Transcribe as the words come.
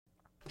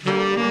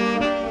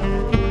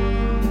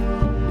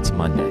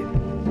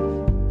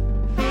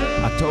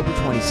October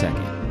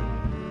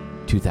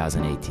 22nd,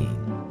 2018.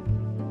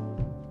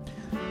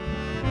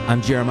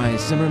 I'm Jeremiah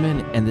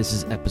Zimmerman, and this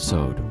is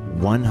episode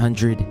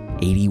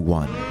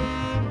 181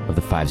 of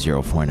the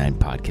 5049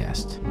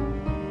 podcast.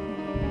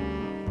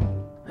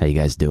 How you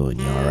guys doing?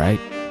 You all right?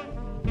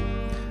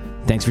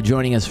 Thanks for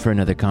joining us for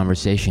another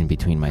conversation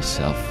between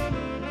myself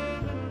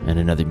and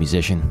another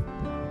musician.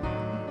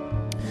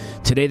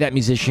 Today, that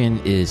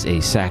musician is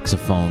a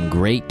saxophone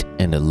great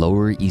and a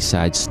Lower East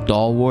Side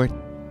stalwart.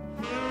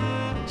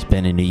 He's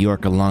been in New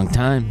York a long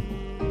time.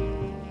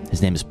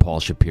 His name is Paul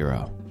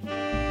Shapiro.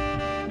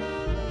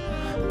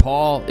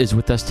 Paul is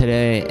with us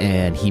today,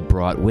 and he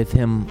brought with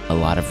him a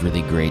lot of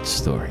really great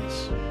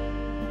stories.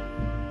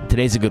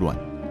 Today's a good one.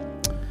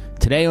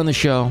 Today on the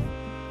show,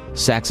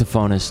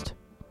 saxophonist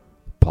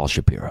Paul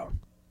Shapiro.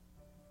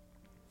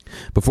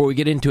 Before we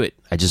get into it,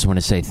 I just want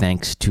to say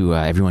thanks to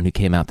everyone who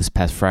came out this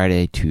past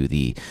Friday to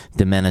the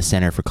Dimena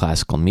Center for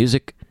Classical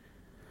Music.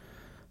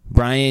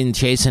 Brian,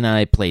 Chase, and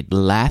I played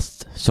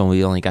last, so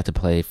we only got to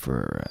play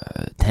for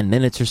 10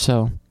 minutes or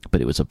so,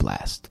 but it was a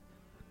blast.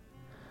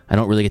 I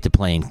don't really get to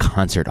play in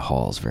concert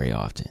halls very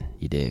often,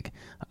 you dig?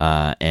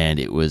 And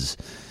it was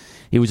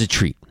a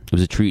treat. It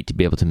was a treat to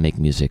be able to make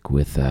music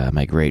with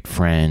my great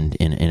friend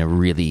in a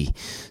really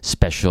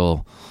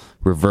special,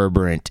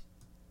 reverberant,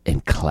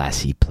 and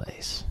classy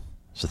place.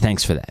 So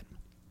thanks for that.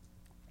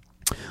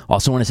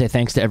 Also want to say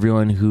thanks to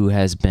everyone who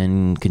has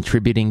been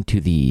contributing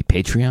to the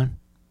Patreon.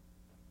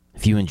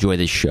 If you enjoy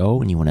this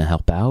show and you want to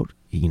help out,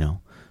 the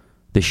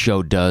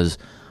show does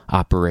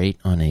operate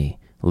on a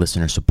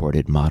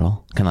listener-supported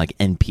model, kind of like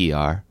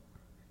NPR.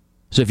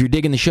 So if you're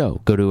digging the show,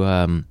 go to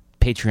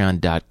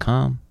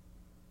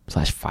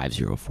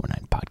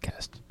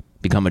patreon.com/5049podcast.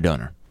 Become a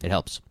donor. It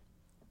helps.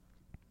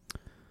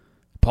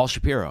 Paul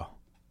Shapiro.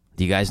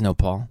 Do you guys know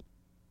Paul?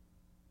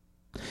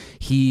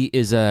 He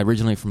is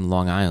originally from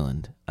Long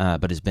Island,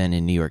 but has been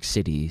in New York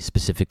City,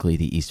 specifically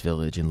the East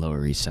Village and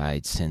Lower East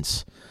Side,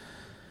 since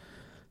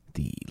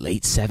the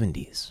late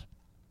 70s.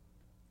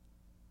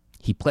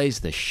 He plays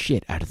the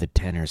shit out of the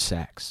tenor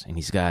sax, and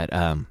he's got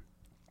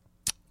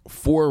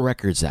 4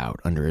 records out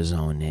under his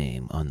own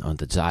name on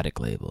the Zodic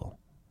label,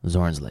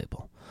 Zorn's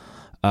label.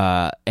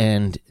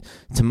 And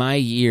to my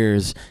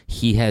ears,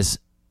 he has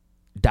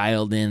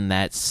dialed in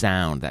that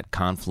sound, that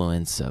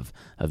confluence of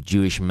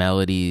Jewish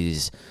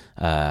melodies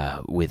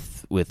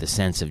with a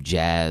sense of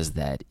jazz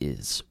that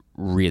is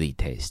really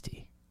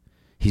tasty.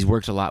 He's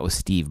worked a lot with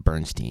Steve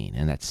Bernstein,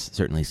 and that's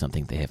certainly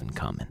something they have in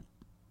common.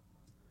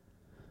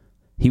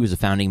 He was a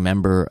founding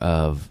member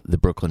of the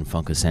Brooklyn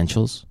Funk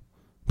Essentials.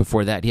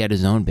 Before that, he had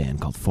his own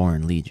band called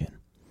Foreign Legion.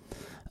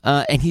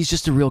 And he's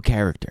just a real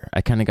character.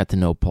 I kind of got to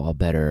know Paul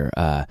better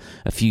a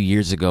few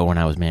years ago when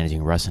I was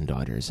managing Russ and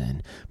Daughters,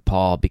 and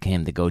Paul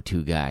became the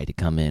go-to guy to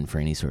come in for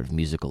any sort of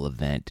musical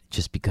event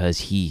just because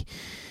he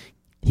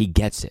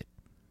gets it.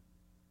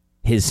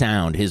 His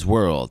sound, his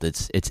world,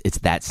 it's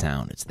that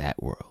sound, it's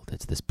that world.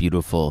 It's this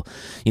beautiful,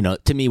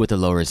 to me what the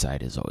Lower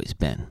Side has always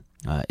been.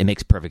 It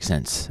makes perfect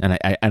sense. And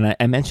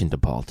I mentioned to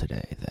Paul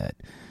today that,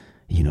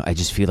 I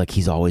just feel like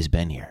he's always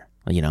been here.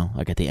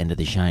 Like at the end of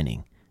The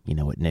Shining.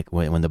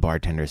 When the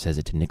bartender says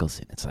it to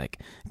Nicholson, it's like,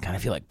 I kind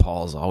of feel like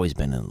Paul's always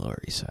been in the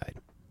Lower East Side.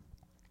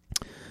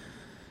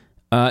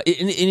 And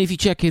if you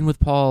check in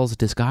with Paul's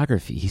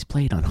discography, he's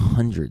played on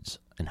hundreds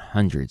and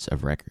hundreds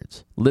of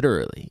records.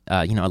 Literally.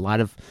 A lot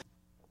of,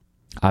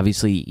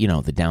 obviously,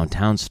 the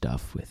downtown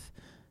stuff with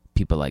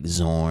people like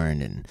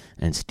Zorn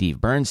and Steve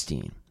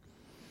Bernstein.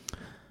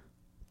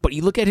 But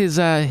you look at his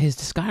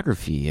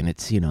discography, and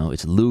it's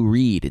Lou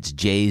Reed, it's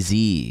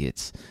Jay-Z,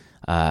 it's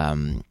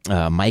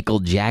Michael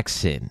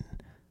Jackson,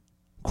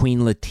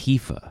 Queen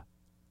Latifah.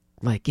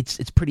 Like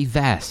it's pretty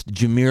vast.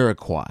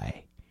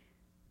 Jamiroquai,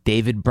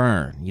 David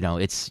Byrne.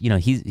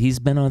 He's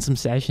been on some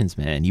sessions,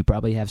 man. You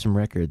probably have some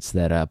records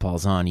that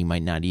Paul's on. You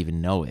might not even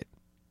know it.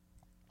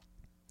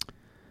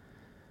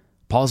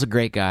 Paul's a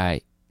great guy.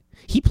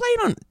 He played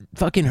on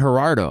fucking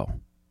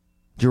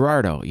Gerardo,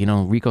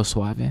 Rico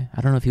Suave.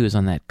 I don't know if he was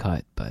on that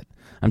cut, but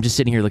I'm just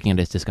sitting here looking at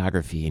his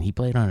discography, and he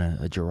played on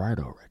a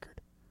Gerardo record.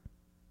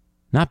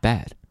 Not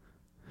bad.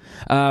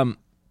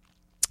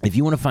 If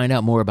you want to find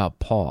out more about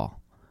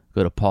Paul,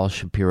 go to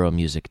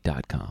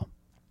paulshapiromusic.com.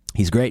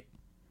 He's great.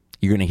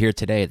 You're going to hear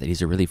today that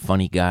he's a really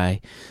funny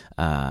guy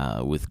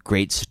with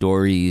great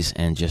stories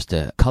and just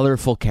a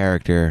colorful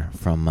character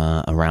from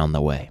around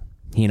the way.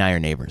 He and I are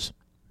neighbors.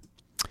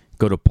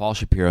 Go to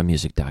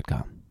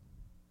paulshapiromusic.com.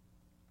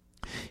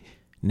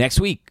 Next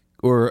week,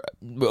 or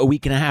a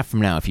week and a half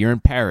from now, if you're in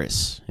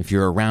Paris, if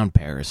you're around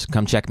Paris,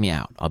 come check me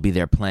out. I'll be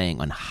there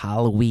playing on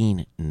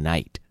Halloween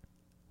night.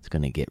 It's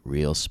going to get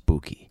real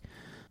spooky.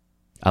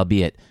 I'll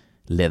be at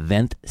Le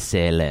Vent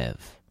S'Élève.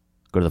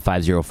 Go to the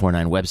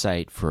 5049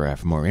 website for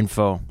more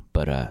info,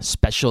 but a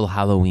special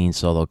Halloween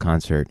solo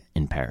concert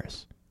in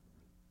Paris.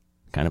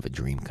 Kind of a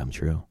dream come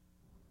true.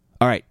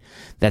 All right,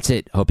 that's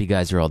it. Hope you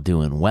guys are all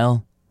doing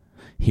well.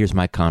 Here's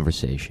my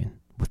conversation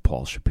with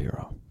Paul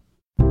Shapiro.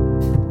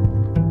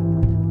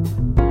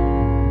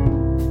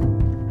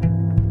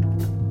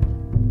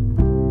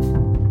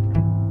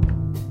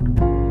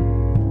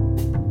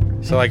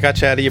 So I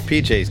got you out of your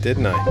PJs,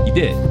 didn't I? You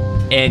did.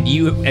 And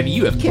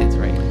you have kids,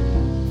 right?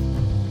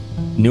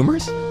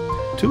 Numerous?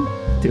 Two.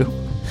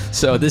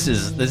 So this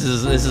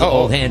is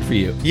old hand for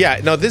you.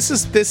 Yeah, no, this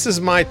is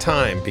my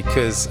time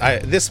because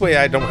this way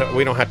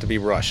we don't have to be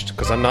rushed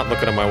because I'm not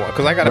looking at my watch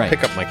because I got to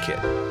pick up my kid.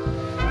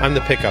 I'm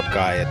the pickup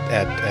guy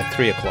at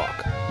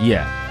 3:00.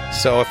 Yeah.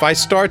 So if I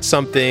start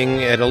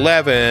something at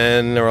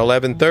 11 or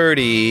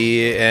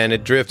 11:30 and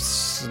it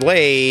drifts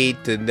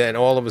late, and then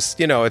all of us,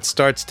 it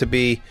starts to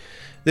be.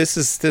 This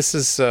is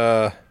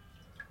the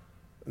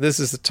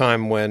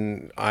time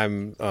when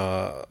I'm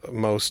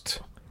most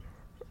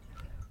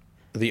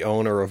the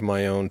owner of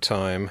my own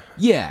time.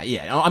 Yeah.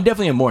 I'm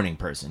definitely a morning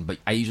person, but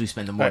I usually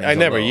spend the morning. I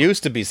never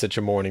used to be such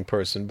a morning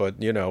person, but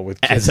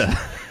with kids,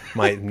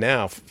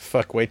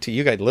 wait till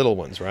you got little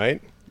ones,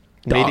 right?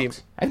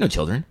 Dogs. I have no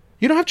children.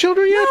 You don't have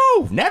children yet?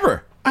 No,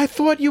 never. I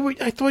thought you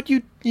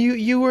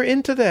were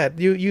into that.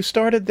 You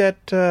started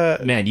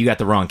that. Man, you got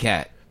the wrong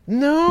cat.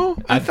 No,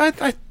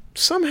 I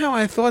somehow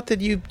I thought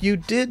that you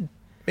did.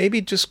 Maybe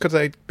just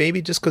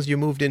because you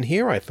moved in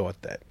here, I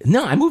thought that.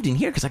 No, I moved in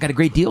here because I got a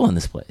great deal on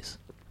this place.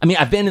 I mean,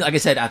 I've been, like I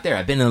said, out there.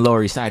 I've been in the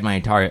Lower East Side my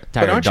entire.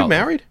 But aren't you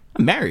married?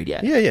 I'm married. Yeah.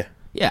 Yeah.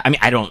 Yeah. I mean,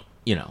 I don't.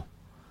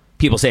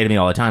 People say to me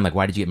all the time, like,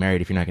 "Why did you get married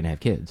if you're not going to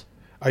have kids?"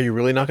 Are you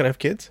really not going to have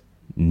kids?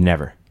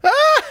 Never.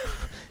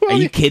 Well, are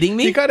you kidding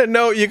me? You got to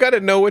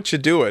know what you're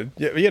doing.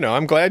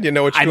 I'm glad you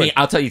know what you're doing. I mean,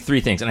 I'll tell you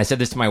three things, and I said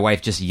this to my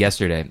wife just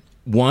yesterday.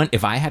 One,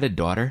 if I had a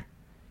daughter,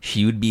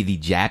 she would be the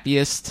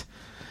jappiest,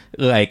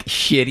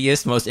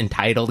 shittiest, most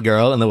entitled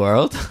girl in the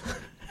world.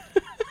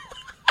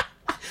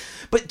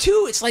 But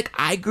two, it's like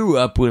I grew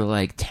up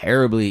with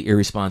terribly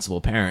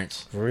irresponsible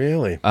parents.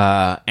 Really?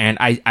 And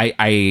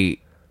I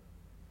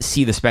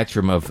see the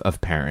spectrum of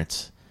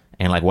parents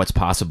and what's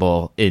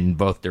possible in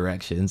both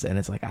directions, and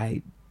it's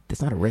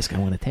that's not a risk I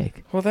want to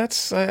take. Well,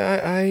 that's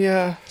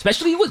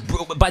especially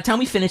by the time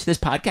we finish this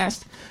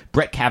podcast,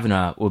 Brett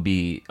Kavanaugh will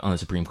be on the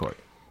Supreme Court.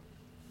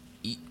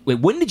 Wait,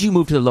 when did you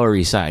move to the Lower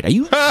East Side? Are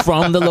you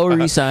from the Lower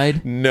East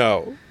Side?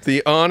 No.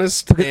 The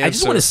honest answer. I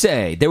just want to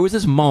say, there was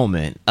this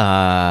moment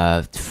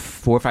 4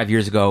 or 5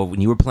 years ago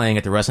when you were playing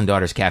at the Russ and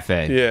Daughters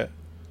Cafe. Yeah.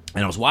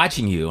 And I was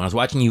watching you,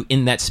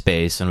 in that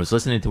space, and I was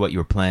listening to what you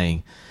were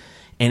playing.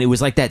 And it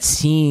was like that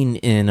scene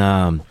in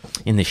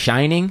The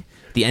Shining,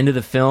 the end of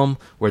the film,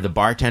 where the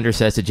bartender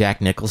says to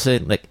Jack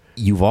Nicholson,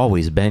 "You've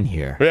always been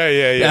here."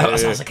 Yeah. I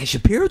was like, "Has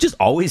Shapiro just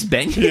always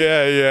been here?"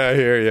 Yeah, I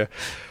hear you.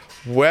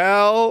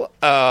 Well,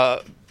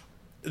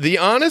 the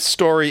honest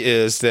story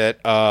is that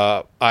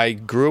I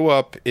grew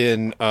up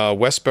in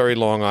Westbury,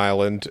 Long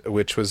Island,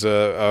 which was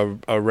a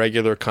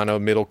regular kind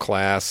of middle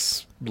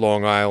class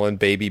Long Island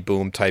baby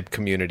boom type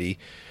community,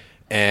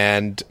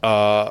 and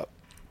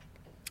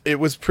it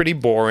was pretty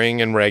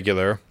boring and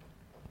regular.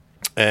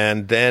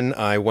 And then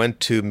I went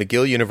to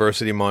McGill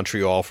University in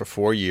Montreal for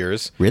 4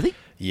 years. Really?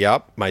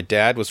 Yep. My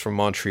dad was from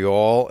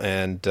Montreal,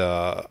 and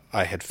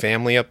I had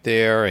family up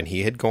there, and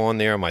he had gone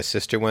there. My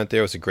sister went there.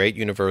 It was a great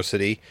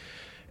university.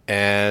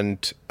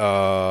 And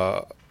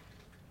part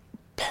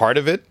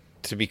of it,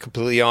 to be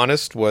completely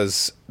honest,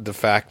 was the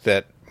fact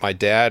that my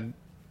dad,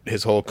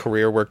 his whole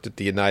career, worked at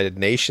the United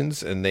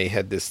Nations, and they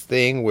had this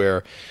thing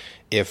where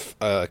if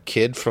a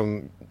kid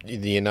from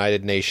the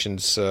United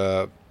Nations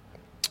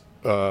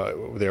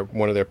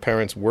one of their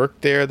parents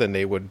worked there, then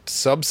they would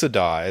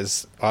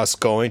subsidize us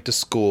going to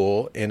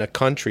school in a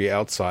country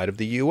outside of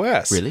the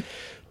U.S. Really?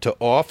 To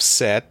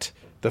offset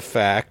the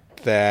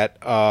fact that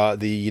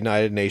the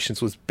United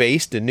Nations was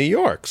based in New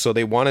York. So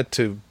they wanted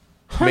to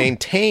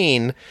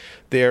maintain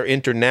their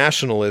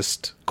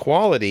internationalist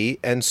quality,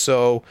 and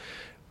so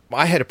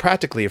I had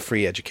practically a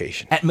free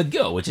education. At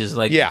McGill, which is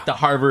the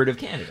Harvard of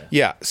Canada.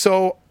 Yeah.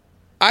 So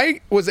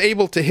I was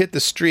able to hit the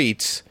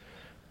streets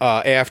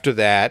after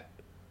that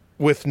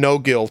with no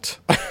guilt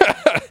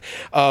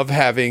of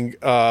having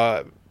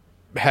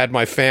had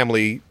my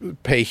family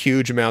pay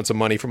huge amounts of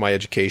money for my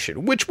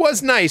education, which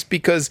was nice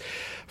because,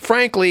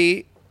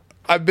 frankly,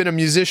 I've been a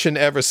musician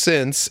ever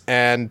since,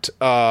 and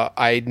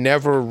I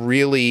never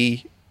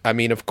really... I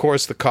mean, of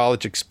course, the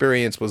college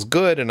experience was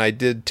good, and I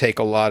did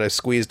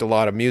squeezed a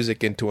lot of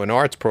music into an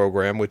arts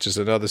program, which is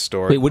another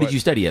story. Wait, what did you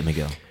study at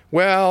McGill?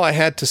 Well, I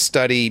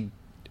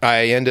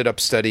ended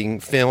up studying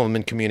film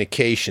and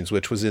communications,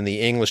 which was in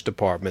the English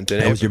department.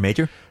 And that was your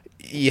major?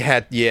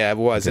 Yeah, it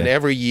was. Okay. And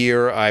every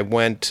year I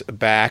went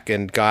back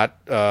and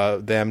got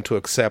them to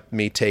accept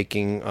me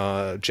taking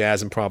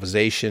jazz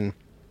improvisation.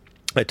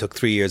 I took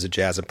 3 years of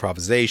jazz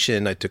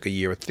improvisation. I took a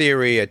year of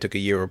theory. I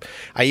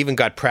even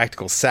got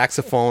practical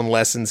saxophone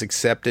lessons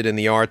accepted in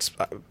the arts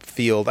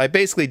field. I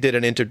basically did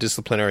an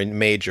interdisciplinary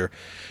major.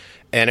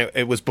 And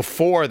it was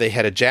before they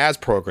had a jazz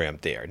program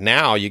there.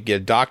 Now you get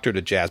a doctorate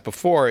of jazz.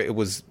 Before, it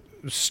was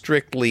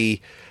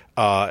strictly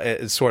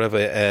sort of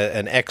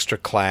an extra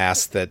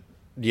class that,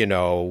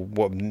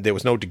 there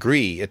was no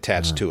degree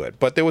attached to it.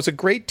 But there was a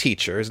great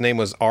teacher. His name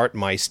was Art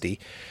Meisty.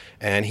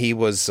 And he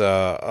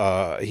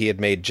had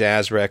made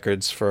jazz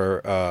records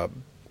for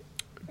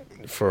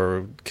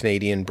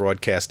Canadian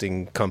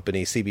Broadcasting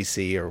Company,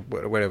 CBC, or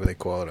whatever they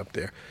call it up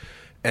there.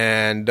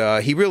 And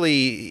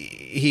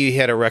he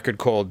had a record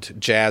called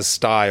Jazz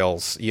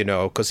Styles,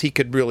 because he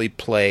could really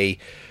play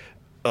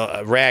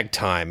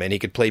ragtime, and he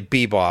could play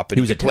bebop,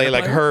 and he could play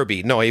like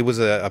Herbie. No, he was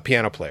a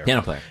piano player.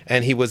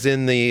 And he was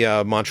in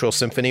the Montreal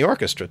Symphony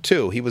Orchestra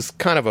too. He was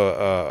kind of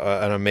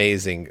an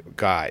amazing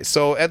guy.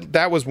 So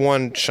that was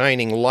one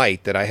shining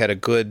light, that I had a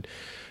good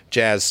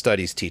jazz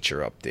studies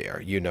teacher up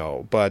there,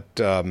 But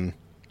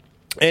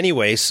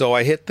anyway, so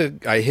I hit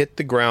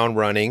the ground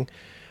running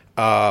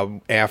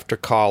after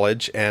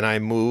college, and I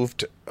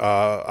moved.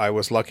 I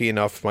was lucky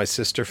enough. My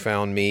sister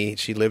found me.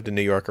 She lived in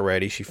New York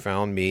already. She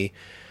found me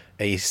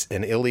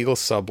an illegal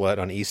sublet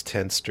on East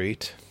 10th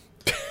Street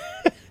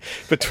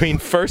between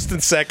 1st and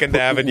 2nd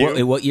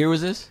Avenue. What year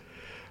was this?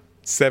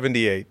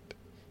 78.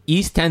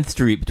 East 10th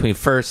Street between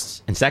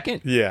 1st and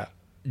 2nd? Yeah.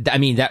 I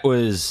mean, that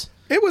was...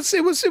 It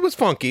was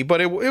funky, but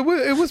it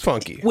was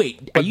funky.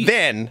 Wait,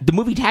 then the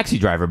movie Taxi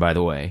Driver, by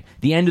the way,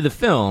 the end of the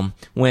film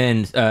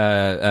when De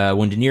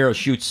Niro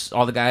shoots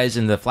all the guys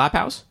in the flap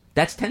house,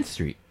 that's 10th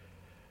Street.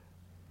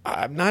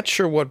 I'm not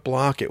sure what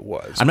block it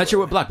was. I'm not sure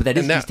what block, but that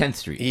is East 10th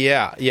Street.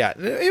 Yeah.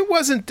 It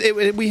wasn't.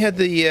 We had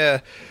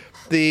the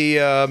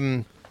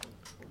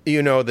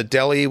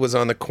deli was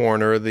on the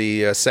corner.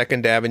 The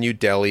 2nd Avenue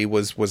deli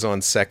was on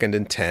 2nd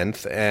and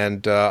 10th,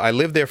 and I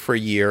lived there for a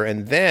year,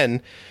 and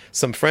then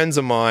some friends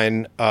of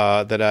mine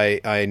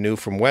that I knew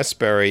from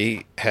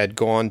Westbury had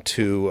gone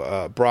to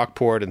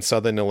Brockport in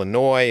Southern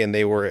Illinois, and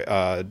they were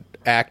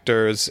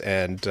actors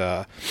and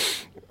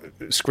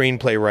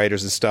screenplay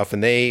writers and stuff,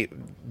 and they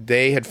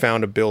had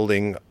found a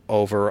building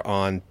over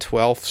on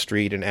 12th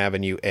Street and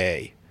Avenue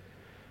A,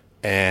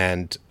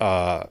 and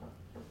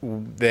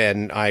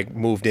then I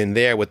moved in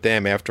there with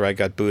them after I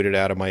got booted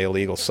out of my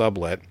illegal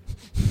sublet.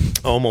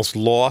 Almost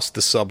lost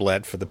the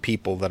sublet for the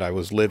people that I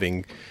was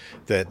living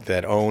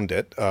that owned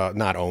it,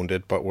 not owned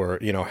it, but were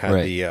had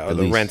right,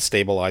 the rent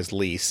stabilized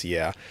lease.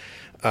 Yeah,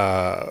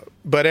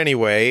 but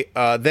anyway,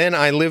 then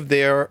I lived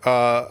there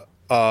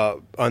until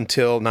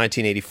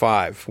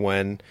 1985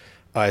 when,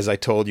 as I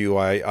told you,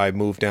 I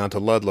moved down to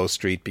Ludlow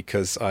Street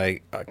because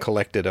I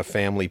collected a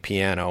family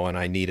piano and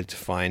I needed to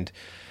find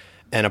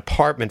an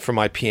apartment for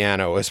my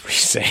piano, as we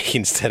say,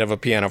 instead of a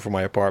piano for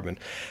my apartment.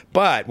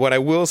 But what I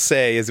will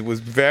say is it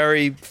was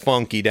very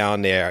funky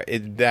down there.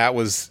 That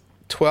was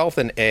 12th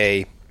and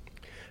A.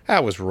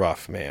 That was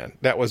rough, man.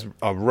 That was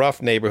a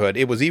rough neighborhood.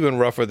 It was even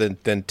rougher than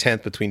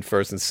 10th between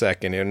 1st and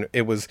 2nd. And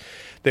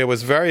there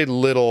was very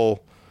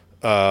little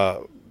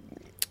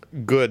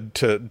good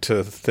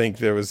to think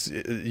there was,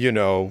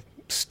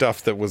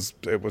 stuff that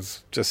it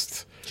was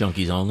just...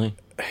 Junkies only?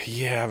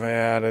 Yeah,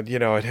 man.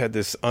 It had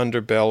this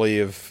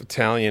underbelly of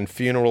Italian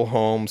funeral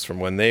homes from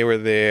when they were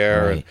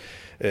there. Right.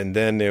 And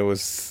then there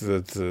was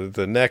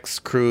the next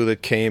crew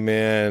that came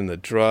in, the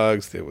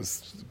drugs. There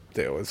was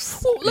well,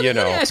 let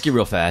me ask you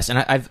real fast, and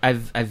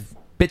I've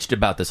bitched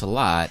about this a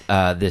lot.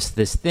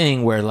 This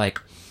thing where like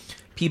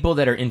people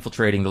that are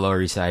infiltrating the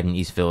Lower East Side and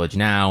East Village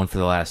now, and for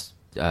the last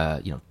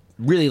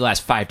really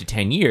last 5 to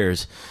 10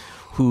 years,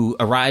 who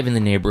arrive in the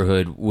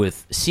neighborhood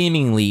with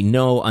seemingly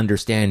no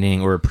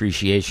understanding or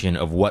appreciation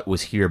of what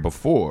was here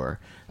before,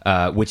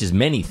 which is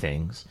many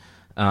things.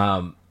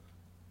 When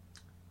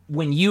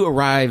you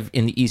arrive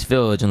in the East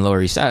Village and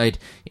Lower East Side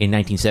in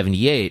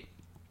 1978,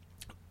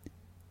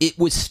 it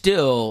was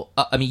still,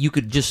 you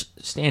could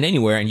just stand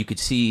anywhere and you could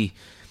see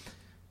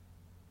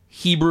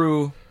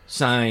Hebrew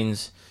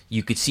signs,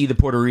 you could see the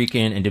Puerto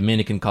Rican and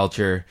Dominican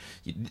culture.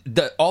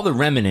 All the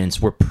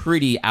remnants were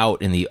pretty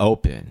out in the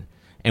open.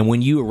 And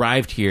when you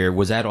arrived here,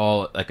 was that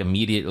all like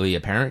immediately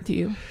apparent to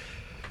you?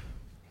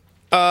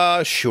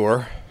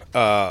 Sure.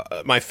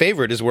 My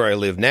favorite is where I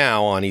live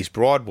now on East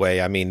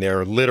Broadway. I mean,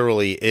 there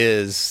literally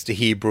is the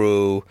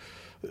Hebrew,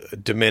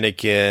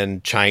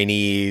 Dominican,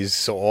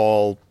 Chinese,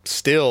 all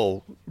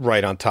still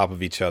right on top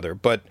of each other.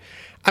 But,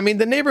 I mean,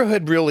 the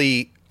neighborhood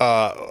really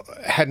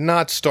had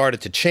not started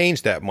to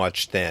change that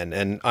much then.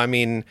 And, I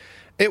mean,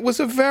 it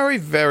was a very,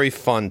 very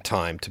fun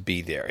time to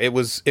be there. It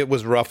was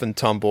rough and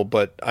tumble,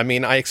 but, I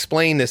mean, I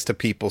explain this to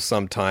people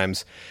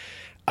sometimes.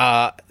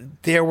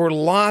 There were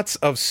lots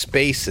of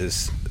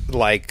spaces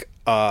like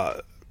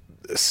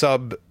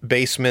sub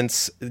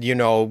basements,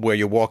 where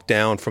you walk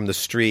down from the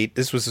street.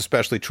 This was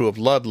especially true of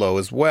Ludlow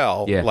as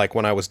well, like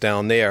when I was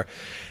down there.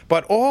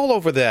 But all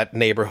over that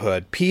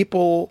neighborhood,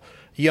 people,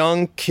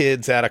 young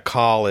kids out of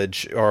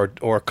college or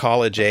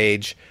college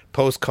age,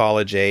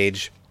 post-college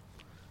age,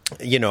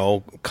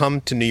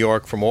 come to New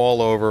York from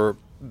all over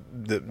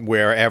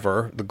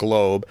wherever, the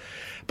globe.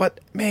 But,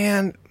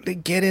 man,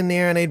 they'd get in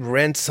there and they'd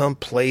rent some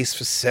place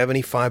for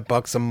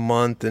 $75 a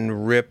month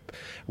and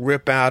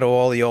rip out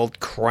all the old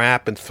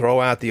crap and throw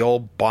out the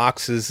old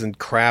boxes and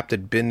crap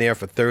that'd been there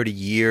for 30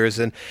 years.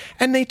 And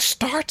they'd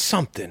start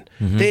something.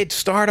 Mm-hmm. They'd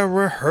start a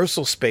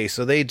rehearsal space,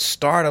 or they'd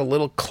start a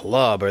little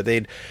club, or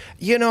they'd,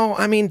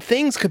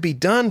 things could be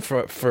done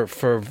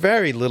for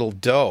very little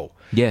dough.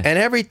 Yeah. And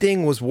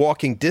everything was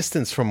walking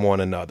distance from one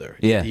another.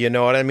 Yeah. You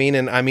know what I mean?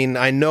 And I mean,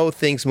 I know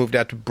things moved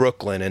out to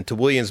Brooklyn and to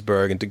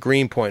Williamsburg and to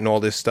Greenpoint and all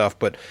this stuff,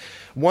 but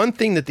one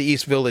thing that the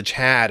East Village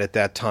had at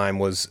that time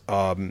was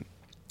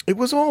it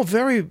was all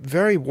very,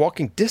 very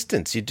walking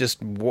distance. You just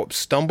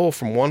stumble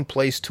from one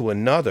place to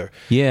another.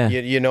 Yeah.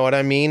 You know what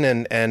I mean?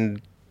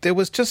 And there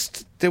was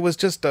just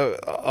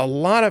a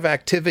lot of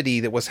activity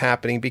that was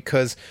happening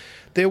because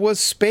there was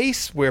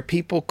space where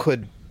people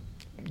could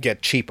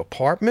get cheap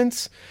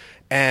apartments,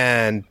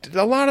 and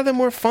a lot of them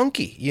were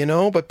funky, you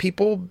know, but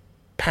people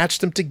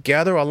patched them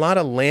together. A lot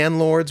of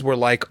landlords were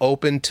like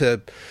open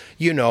to,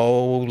 you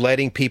know,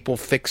 letting people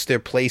fix their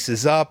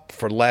places up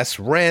for less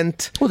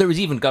rent. Well, there was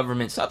even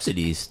government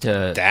subsidies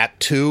to that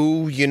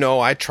too. You know,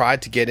 I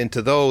tried to get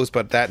into those,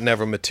 but that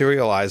never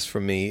materialized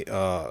for me.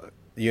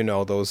 You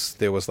know,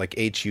 there was like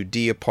HUD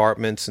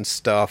apartments and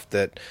stuff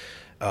that,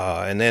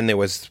 and then there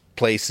was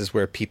places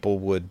where people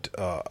would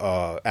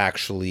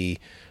actually,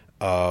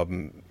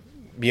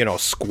 you know,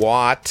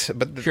 squat.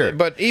 But sure.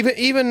 But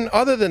even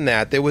other than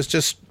that, there was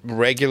just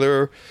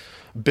regular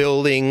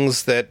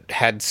buildings that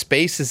had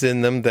spaces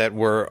in them that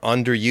were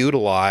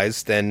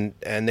underutilized,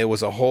 and there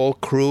was a whole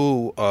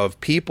crew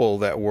of people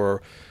that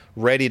were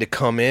ready to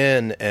come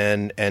in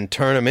and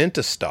turn them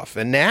into stuff.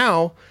 And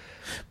now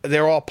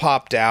they're all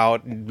popped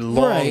out,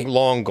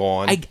 long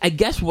gone. I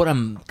guess what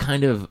I'm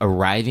kind of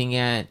arriving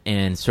at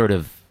and sort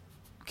of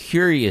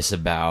curious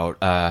about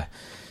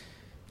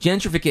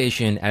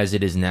gentrification as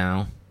it is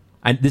now.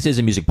 This is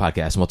a music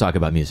podcast, and we'll talk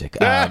about music.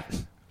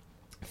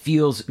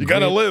 Feels you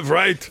gotta live,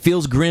 right?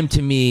 Feels grim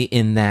to me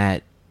in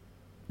that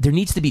there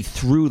needs to be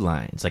through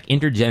lines, like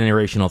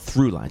intergenerational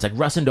through lines. Like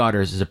Russ and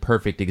Daughters is a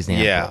perfect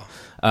example.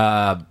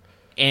 Yeah.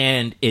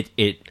 And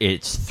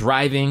it's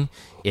thriving.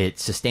 It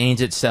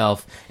sustains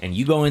itself, and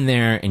you go in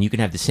there and you can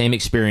have the same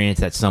experience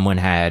that someone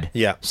had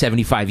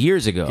 75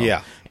 years ago.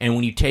 Yeah. And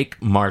when you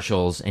take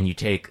Marshalls and you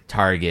take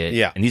Target,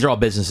 and these are all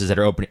businesses that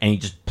are open, and you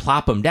just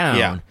plop them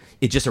down,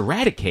 it just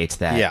eradicates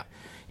that. Yeah.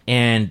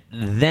 And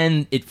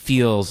then it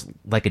feels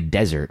like a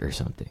desert or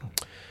something.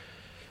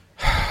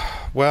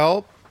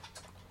 Well,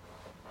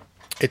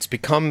 it's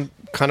become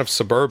kind of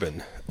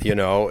suburban, you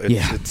know.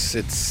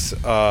 It's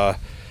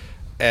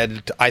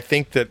and I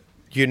think that,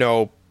 you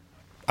know,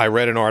 I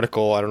read an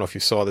article, I don't know if you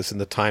saw this in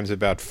the Times,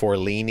 about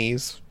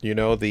Forlini's, you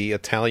know, the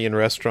Italian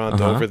restaurant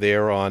over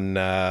there on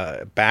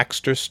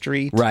Baxter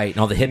Street. Right,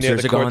 and all the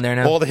hipsters are going there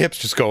now? All the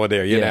hipsters going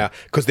there, yeah.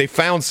 Because they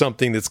found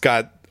something that's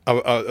got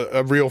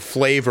a real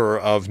flavor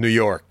of New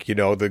York, you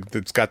know,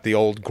 that's got the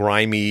old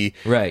grimy,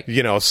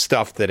 you know,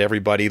 stuff that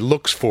everybody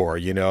looks for,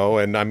 you know.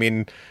 And I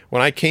mean,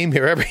 when I came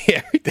here,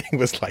 everything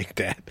was like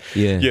that,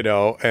 you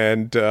know.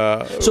 And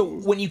so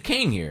when you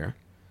came here,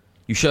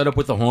 you showed up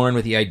with the horn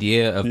with the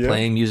idea of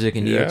playing music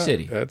in New York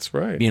City. That's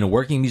right. Being a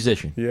working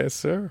musician. Yes,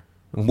 sir.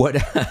 What?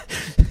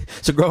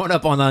 So growing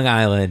up on Long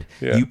Island,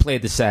 you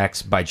played the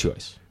sax by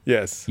choice.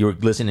 Yes. You were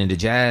listening to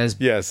jazz?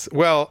 Yes.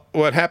 Well,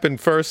 what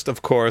happened first,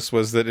 of course,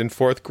 was that in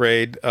fourth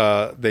grade,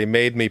 they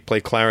made me play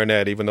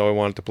clarinet, even though I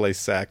wanted to play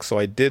sax. So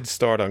I did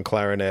start on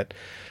clarinet.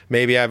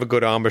 Maybe I have a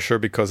good embouchure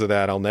because of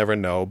that. I'll never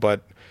know.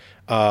 But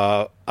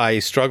I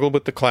struggled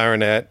with the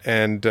clarinet,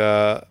 and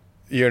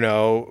you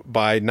know,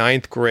 by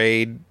ninth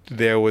grade,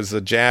 there was a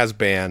jazz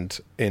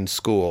band in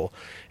school.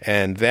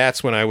 And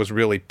that's when I was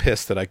really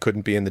pissed that I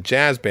couldn't be in the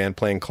jazz band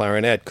playing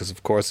clarinet, because,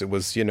 of course, it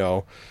was, you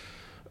know,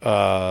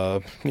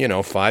 5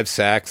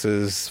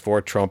 saxes,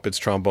 4 trumpets,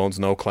 trombones,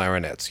 no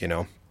clarinets, you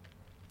know.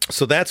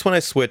 So that's when I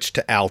switched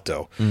to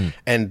alto.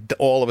 And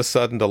all of a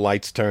sudden, the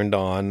lights turned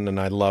on, and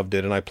I loved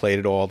it, and I played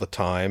it all the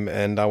time,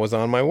 and I was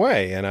on my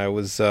way. And I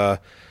was,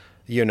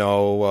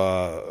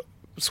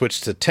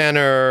 switched to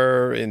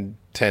tenor in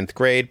 10th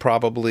grade,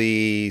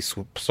 probably.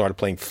 Started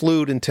playing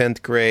flute in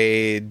 10th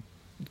grade.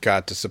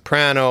 Got to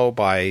soprano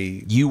by 12th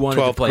grade. You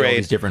wanted to play all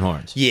these different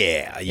horns.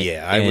 Yeah.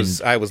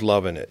 I was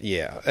loving it.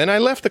 Yeah, and I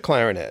left the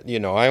clarinet. You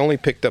know, I only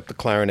picked up the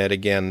clarinet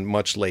again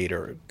much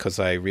later because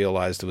I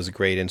realized it was a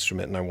great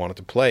instrument and I wanted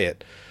to play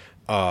it.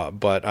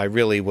 But I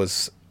really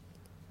was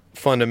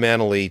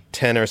fundamentally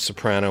tenor,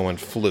 soprano,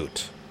 and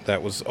flute.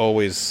 That was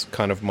always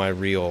kind of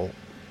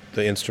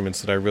the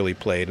instruments that I really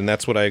played, and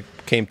that's what I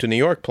came to New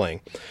York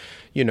playing.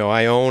 You know,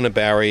 I own a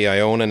Barry,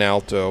 I own an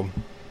alto,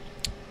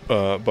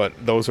 but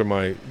those are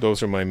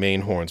my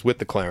main horns with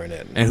the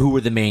clarinet. And who were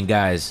the main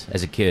guys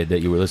as a kid that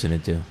you were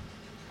listening to?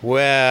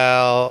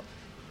 Well,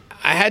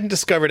 I hadn't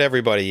discovered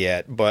everybody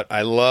yet, but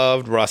I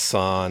loved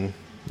Rahsaan.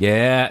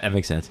 Yeah, that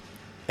makes sense.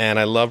 And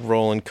I loved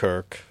Roland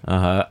Kirk.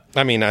 I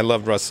mean, I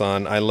loved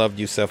Rahsaan. I loved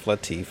Yusef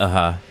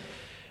Lateef.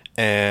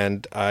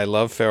 And I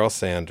love Pharoah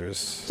Sanders.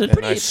 So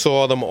I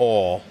saw them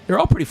all. They're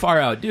all pretty far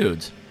out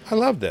dudes. I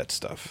love that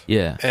stuff.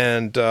 Yeah.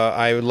 And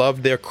I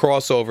loved their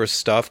crossover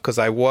stuff because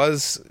I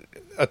was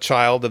a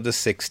child of the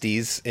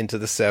 60s into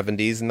the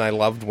 70s, and I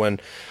loved when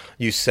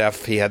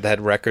Yusef, he had that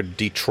record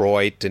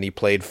Detroit, and he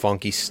played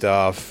funky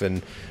stuff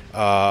and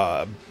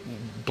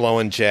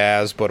blowing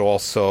jazz, but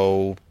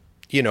also,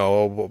 you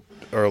know,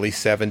 early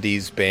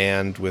 70s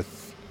band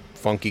with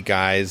funky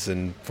guys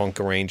and funk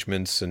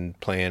arrangements and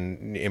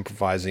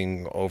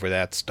improvising over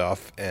that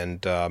stuff.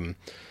 And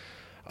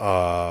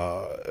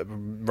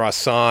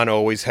Rahsaan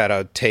always had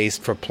a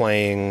taste for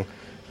playing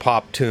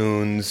pop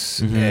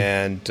tunes,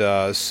 and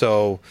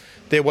so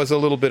there was a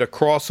little bit of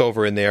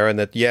crossover in there. And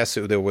that yes,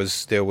 there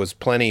was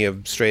plenty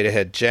of straight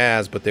ahead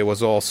jazz, but there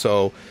was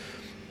also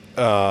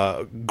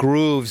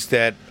grooves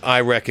that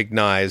I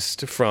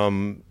recognized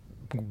from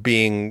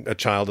being a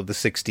child of the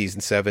 60s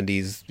and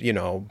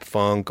 70s,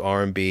 funk,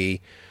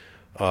 R&B.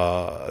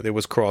 There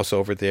was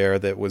crossover there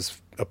that was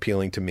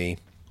appealing to me.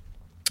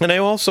 And I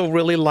also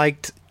really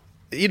liked,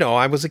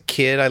 I was a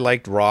kid, I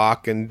liked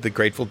rock and the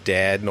Grateful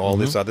Dead and all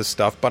this other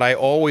stuff, but I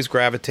always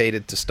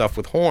gravitated to stuff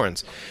with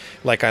horns.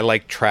 Like I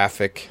liked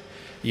Traffic,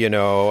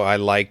 I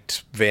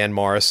liked Van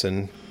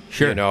Morrison,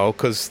 sure,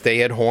 because they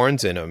had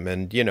horns in them,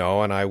 and,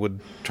 and I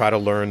would try to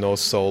learn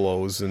those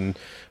solos and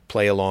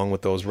play along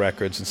with those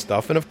records and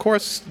stuff. And of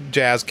course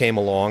jazz came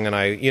along, and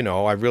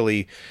I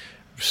really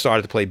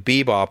started to play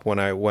bebop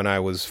when I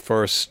was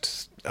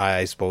first,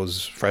 I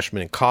suppose,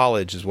 freshman in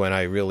college is when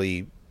I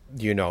really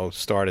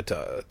started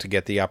to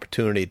get the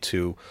opportunity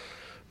to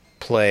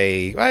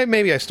play.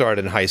 Maybe I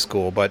started in high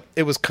school, but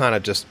it was kind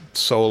of just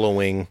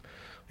soloing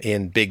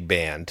in big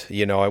band.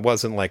 I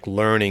wasn't like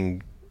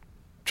learning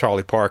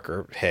Charlie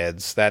Parker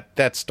heads.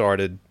 That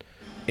started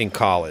in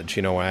college,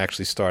 when I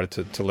actually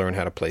started to learn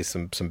how to play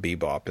some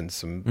bebop and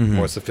some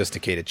more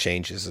sophisticated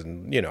changes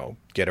and,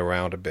 get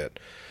around a bit.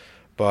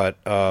 But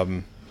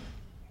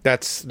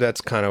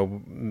that's kind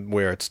of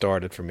where it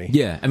started for me.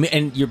 Yeah. I mean,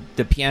 and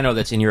the piano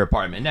that's in your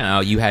apartment now,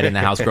 you had in the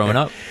house growing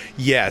up?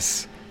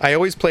 Yes. I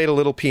always played a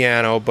little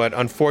piano, but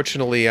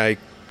unfortunately I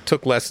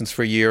took lessons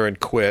for a year and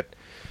quit.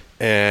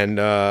 And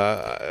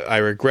I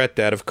regret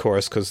that, of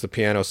course, because the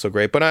piano's so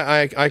great. But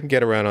I can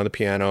get around on the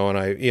piano, and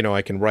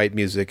I can write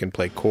music and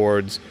play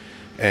chords,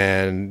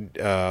 and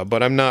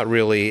but I'm not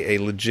really a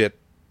legit,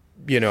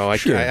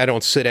 Sure. I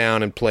don't sit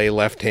down and play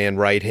left hand,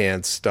 right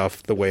hand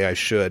stuff the way I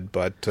should.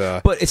 But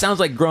it sounds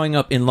like growing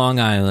up in Long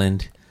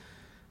Island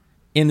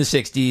in the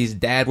 '60s,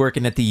 Dad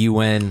working at the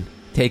UN,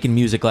 taking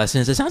music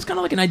lessons. It sounds kind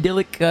of like an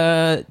idyllic,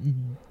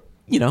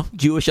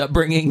 Jewish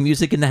upbringing,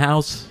 music in the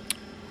house.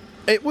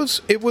 It was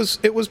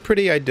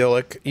pretty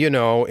idyllic, in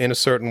a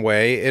certain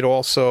way. It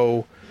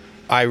also,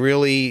 I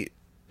really,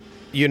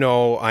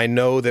 I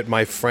know that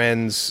my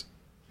friends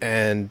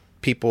and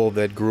people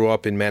that grew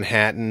up in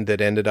Manhattan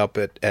that ended up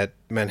at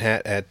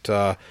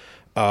Manhattan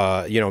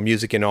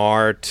Music and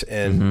Art,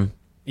 and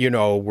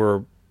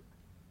were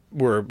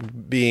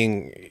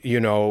being,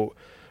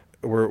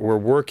 were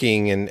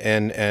working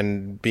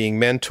and being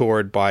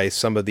mentored by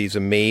some of these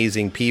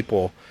amazing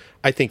people.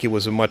 I think it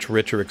was a much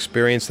richer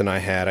experience than I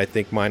had. I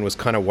think mine was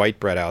kind of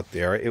white bread out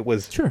there. It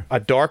was a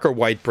darker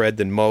white bread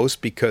than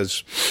most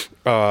because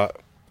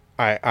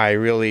I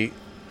really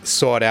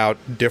sought out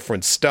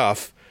different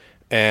stuff,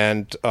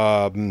 and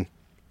it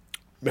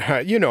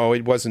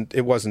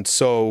wasn't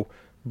so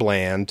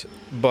bland,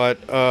 but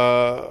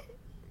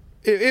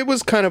it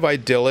was kind of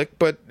idyllic.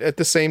 But at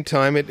the same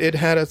time, it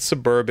had a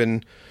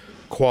suburban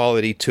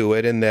quality to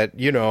it, in that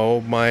you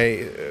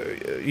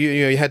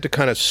had to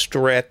kind of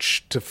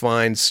stretch to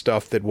find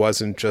stuff that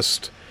wasn't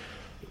just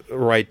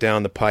right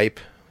down the pipe.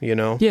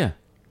 Yeah,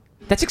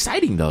 that's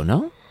exciting though.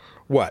 No,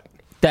 what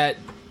that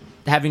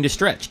having to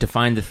stretch to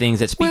find the things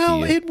that speak to you.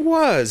 Well, it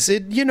was.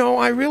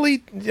 I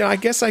really, I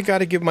guess I got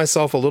to give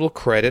myself a little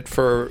credit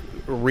for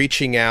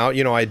reaching out.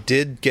 I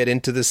did get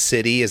into the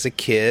city as a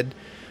kid.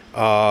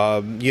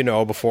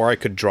 Before I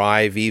could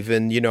drive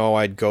even,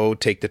 I'd go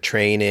take the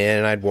train in,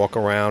 and I'd walk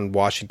around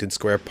Washington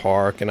Square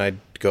Park, and I'd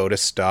go to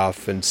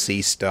stuff and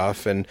see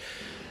stuff, and,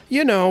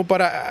 but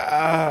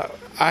I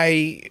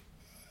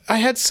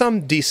had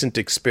some decent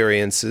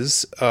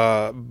experiences,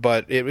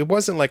 but it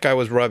wasn't like I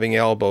was rubbing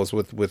elbows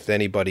with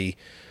anybody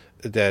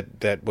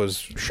that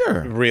was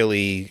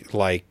really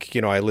like,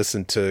 I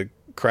listened to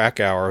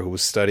Krakauer, who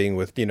was studying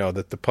with, the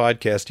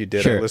podcast you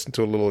did. I listened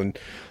to a little, and,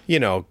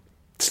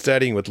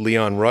 studying with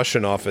Leon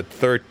Rushinoff at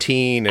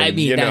 13. And,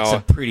 that's a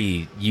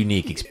pretty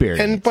unique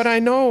experience. But I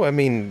know,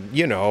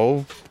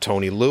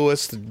 Tony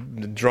Lewis, the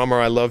drummer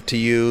I love to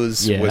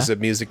use, was at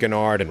Music and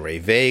Art, and Ray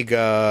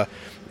Vega.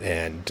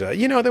 And,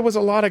 there was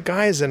a lot of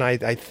guys, and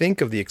I think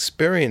of the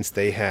experience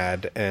they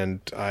had, and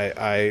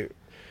I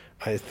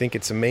think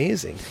it's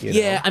amazing.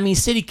 Yeah,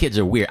 city kids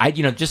are weird.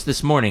 Just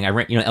this morning, I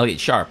ran, Elliot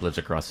Sharp lives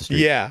across the street.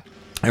 Yeah.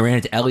 I ran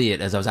into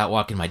Elliot as I was out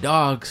walking my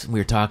dogs. We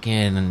were talking,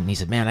 and he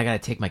said, "Man, I got to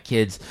take my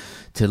kids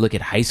to look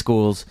at high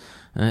schools."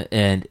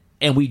 And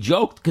we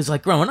joked because,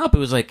 like, growing up, it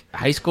was like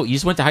high school. You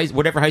just went to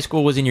whatever high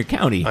school was in your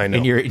county,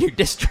 in your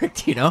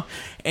district,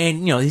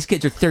 And these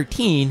kids are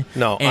 13.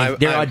 No, and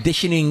they're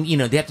auditioning.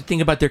 They have to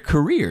think about their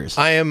careers.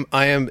 I'm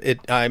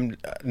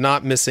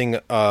not missing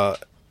a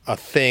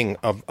thing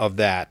of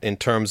that in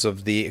terms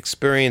of the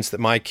experience that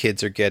my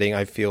kids are getting.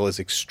 I feel is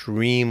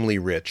extremely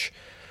rich.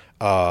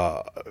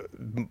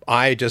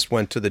 I just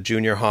went to the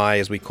junior high,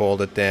 as we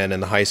called it then,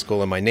 and the high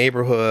school in my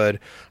neighborhood.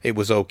 It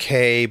was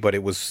okay, but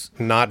it was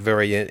not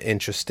very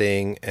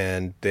interesting.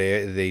 And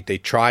they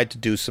tried to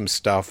do some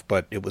stuff,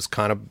 but it was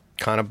kind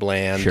of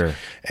bland. Sure.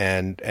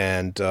 And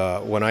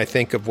when I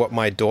think of what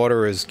my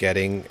daughter is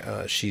getting,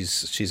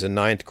 she's a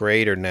ninth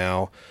grader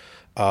now,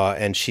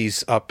 and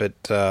she's up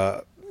at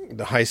the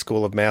High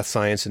School of Math,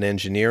 Science, and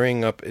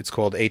Engineering. It's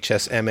called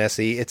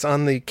HSMSE. It's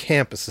on the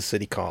campus of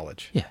City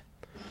College. Yeah.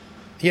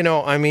 You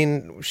know, I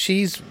mean,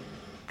 she's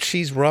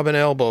rubbing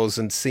elbows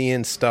and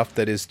seeing stuff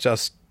that is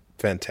just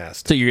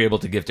fantastic. So you're able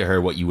to give to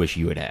her what you wish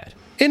you had had.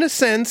 In a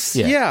sense,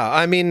 yeah.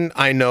 I mean,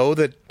 I know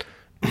that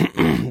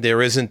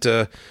there isn't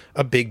a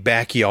big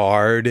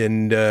backyard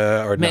and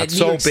or Man, not New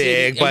so York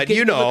City, big, but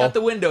you know, look out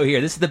the window here.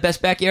 This is the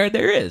best backyard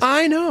there is.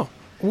 I know.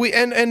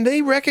 And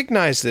they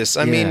recognize this.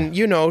 I mean,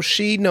 you know,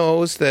 she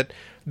knows that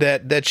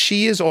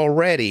she is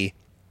already,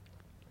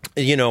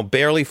 you know,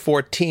 barely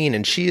 14,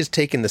 and she is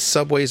taking the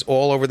subways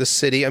all over the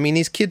city. I mean,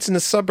 these kids in the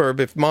suburb,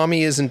 if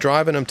mommy isn't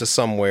driving them to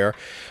somewhere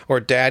or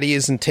daddy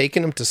isn't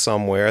taking them to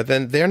somewhere,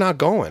 then they're not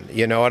going.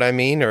 You know what I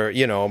mean? Or,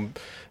 you know,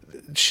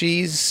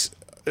 she's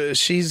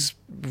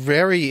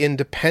very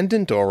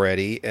independent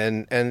already,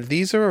 and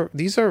these are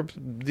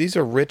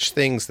rich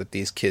things that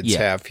these kids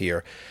have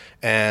here,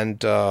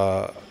 and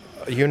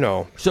you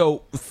know.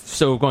 So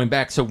going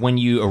back, so when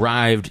you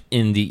arrived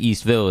in the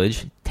East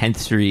Village, 10th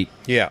Street,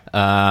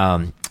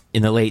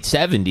 in the late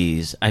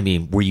 70s, I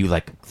mean, were you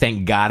like,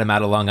 thank God I'm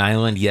out of Long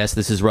Island? Yes,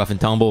 this is rough and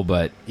tumble,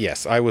 but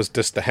yes, I was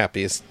just the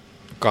happiest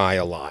guy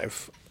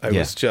alive. I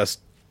was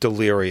just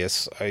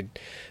delirious.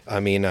 I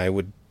mean, I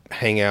would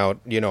hang out,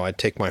 you know, I'd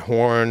take my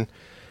horn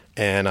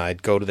and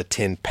I'd go to the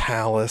Tin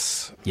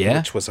Palace,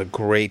 which was a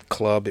great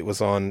club. It was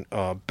on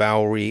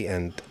Bowery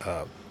and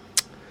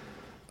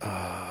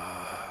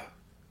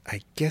I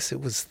guess it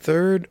was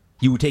 3rd.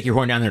 You would take your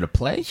horn down there to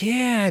play?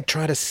 Yeah, I'd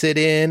try to sit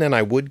in, and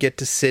I would get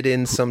to sit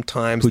in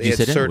sometimes. Who'd you they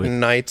had sit certain in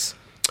with? nights.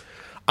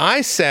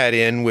 I sat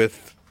in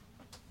with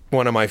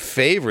one of my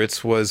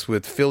favorites was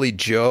with Philly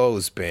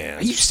Joe's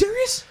band. Are you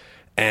serious?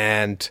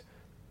 And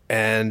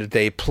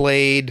they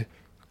played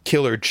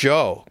Killer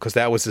Joe, because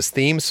that was his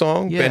theme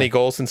song, Benny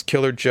Golson's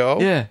Killer Joe.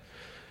 Yeah.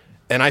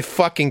 And I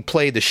fucking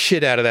played the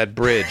shit out of that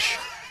bridge.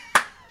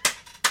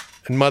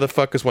 And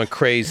motherfuckers went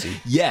crazy.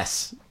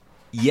 Yes.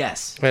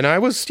 And I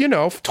was, you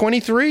know,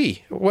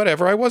 23,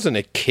 whatever. I wasn't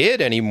a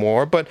kid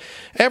anymore, but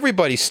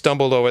everybody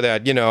stumbled over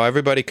that. You know,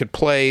 everybody could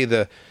play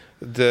the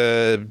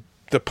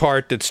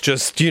part that's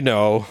just, you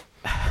know,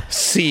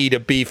 C to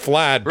B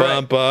flat. Right.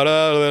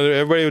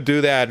 Everybody would do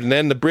that. And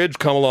then the bridge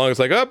come along. It's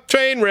like, oh,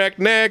 train wreck,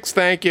 next,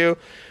 thank you.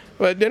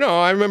 But, you know,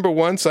 I remember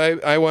once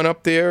I went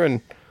up there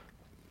and,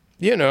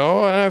 you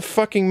know, I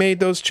fucking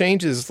made those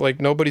changes like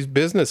nobody's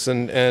business,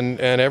 and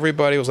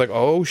everybody was like,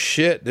 "Oh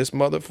shit, this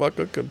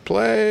motherfucker could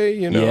play,"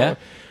 you know. Yeah.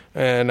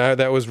 And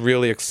that was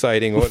really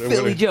exciting. What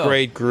a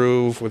great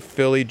groove with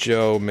Philly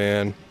Joe,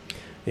 man.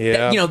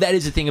 Yeah, you know, that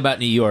is the thing about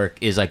New York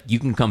is like you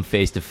can come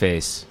face to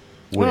face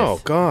with.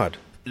 Oh God,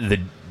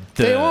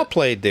 they all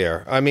played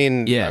there. I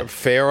mean,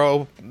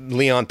 Pharaoh,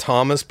 Leon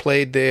Thomas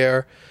played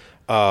there.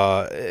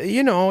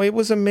 You know, it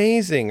was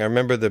amazing. I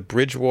remember the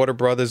Bridgewater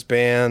Brothers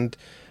band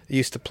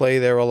used to play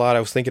there a lot.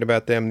 I was thinking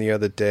about them the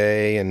other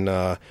day, and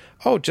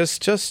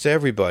just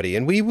everybody.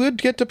 And we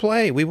would get to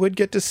play. We would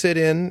get to sit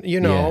in, you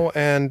know,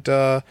 and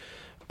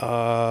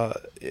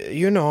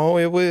you know,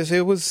 it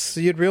was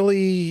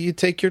you'd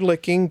take your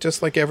licking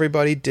just like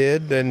everybody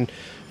did, and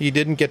you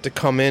didn't get to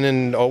come in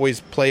and always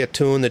play a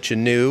tune that you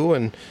knew.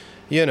 And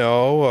you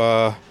know,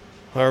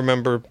 I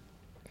remember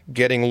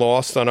getting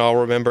lost on I'll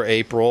Remember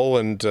April,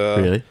 and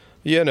really,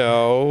 you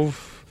know,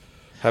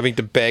 having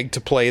to beg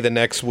to play the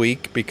next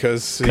week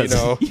because, you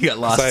know, you got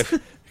lost. I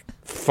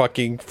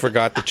fucking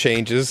forgot the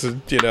changes,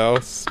 you know.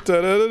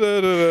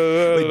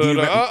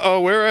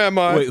 Where am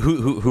I? Wait,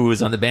 who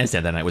was on the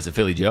bandstand that night? Was it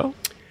Philly Joe?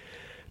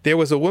 There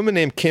was a woman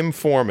named Kim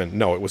Foreman.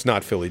 No, it was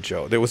not Philly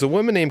Joe. There was a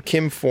woman named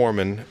Kim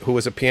Foreman who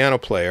was a piano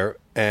player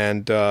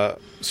and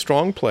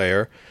strong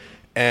player,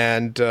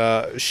 and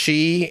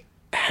she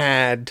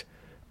had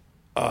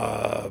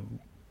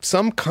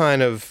some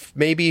kind of,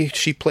 maybe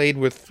she played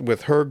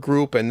with her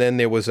group, and then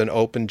there was an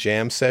open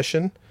jam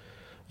session,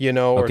 you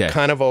know, or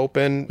kind of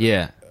open.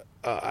 Yeah.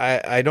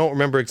 I don't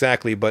remember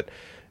exactly, but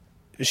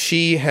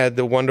she had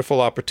the wonderful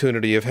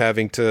opportunity of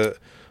having to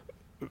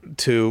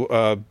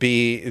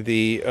be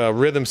the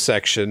rhythm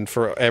section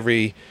for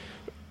every,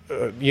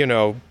 you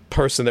know,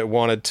 person that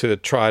wanted to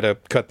try to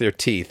cut their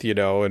teeth, you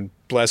know, and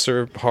bless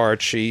her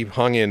heart, she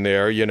hung in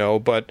there, you know,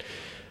 but,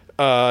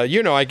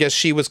 you know, I guess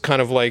she was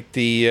kind of like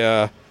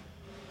the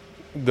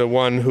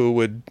one who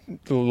would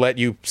let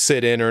you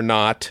sit in or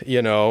not,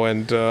 you know,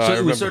 and so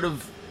it was sort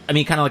of, I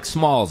mean, kind of like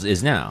Smalls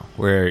is now,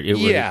 where it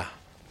was,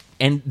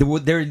 and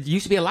there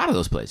used to be a lot of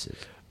those places.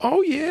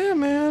 Oh yeah,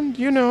 man.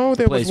 You know,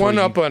 there was one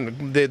up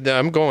on.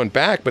 I'm going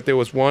back, but there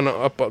was one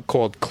up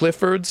called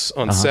Clifford's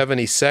on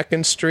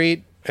 72nd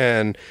Street,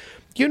 and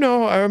you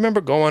know, I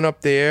remember going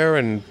up there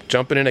and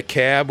jumping in a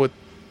cab with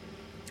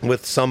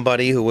with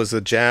somebody who was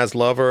a jazz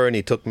lover, and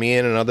he took me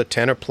and another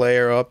tenor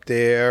player up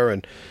there,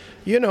 and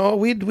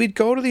we'd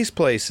go to these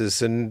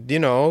places and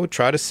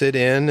try to sit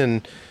in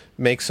and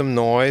make some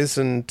noise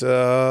and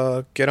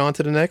get on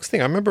to the next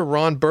thing. I remember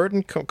Ron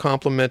Burton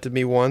complimented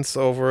me once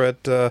over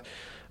at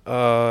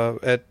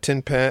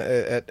Tin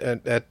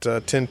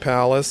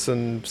Palace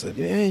and said,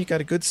 "Yeah, you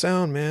got a good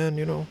sound,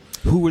 man."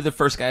 Who were the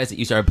first guys that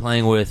you started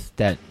playing with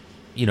that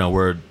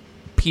were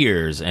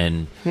peers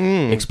and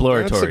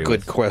exploratory? That's a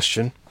good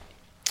question.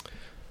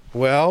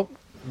 Well,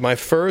 my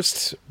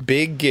first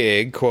big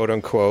gig, quote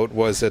unquote,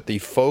 was at the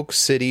Folk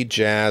City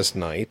Jazz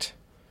Night,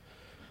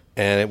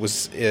 and it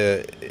was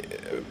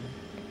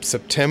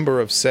September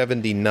of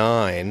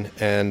 '79,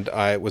 and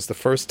it was the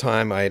first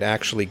time I had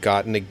actually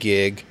gotten a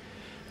gig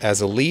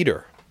as a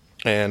leader,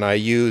 and I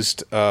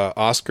used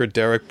Oscar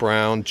Derek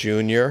Brown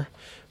Jr.,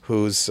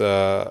 who's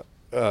a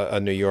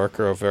New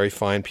Yorker, a very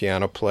fine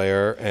piano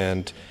player,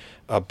 and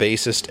a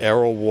bassist,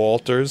 Errol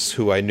Walters,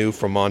 who I knew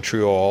from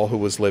Montreal, who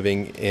was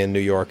living in New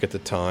York at the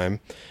time,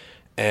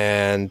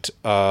 and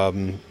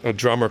a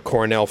drummer,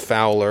 Cornell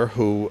Fowler,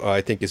 who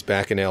I think is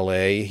back in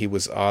L.A. He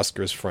was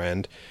Oscar's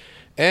friend.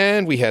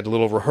 And we had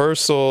little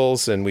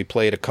rehearsals, and we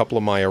played a couple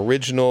of my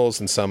originals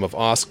and some of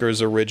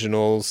Oscar's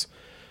originals.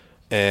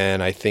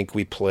 And I think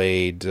we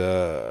played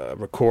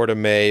Record a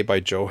May by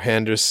Joe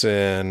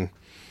Henderson.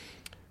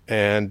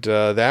 And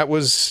that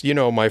was,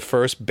 my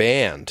first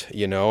band,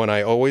 and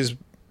I always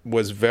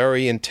was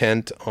very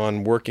intent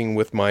on working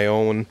with my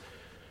own,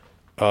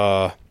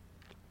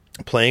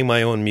 playing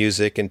my own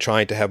music and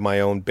trying to have my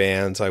own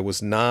bands. I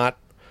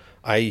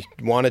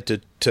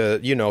wanted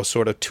to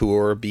sort of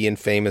tour, be in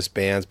famous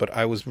bands, but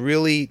I was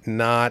really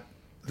not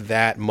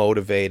that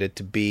motivated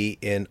to be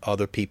in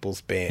other people's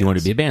bands. You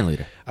wanted to be a band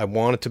leader. I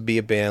wanted to be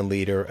a band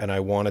leader, and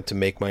I wanted to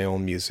make my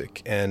own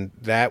music. And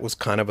that was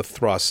kind of a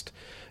thrust,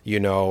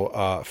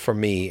 for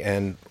me.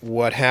 And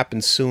what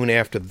happened soon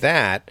after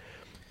that,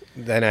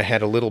 then I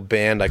had a little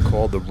band I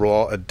called the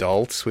Raw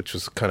Adults, which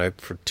was kind of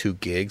for 2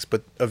 gigs.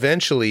 But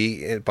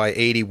eventually, by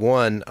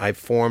 '81, I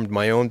formed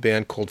my own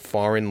band called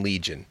Foreign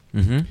Legion.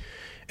 Mm-hmm.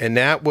 And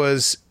that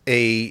was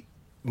a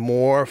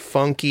more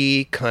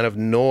funky kind of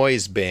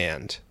noise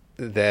band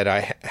that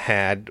I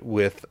had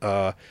with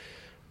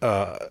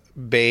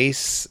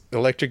bass,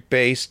 electric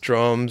bass,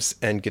 drums,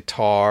 and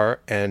guitar,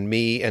 and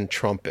me and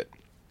trumpet.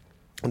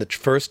 And the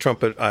first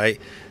trumpet I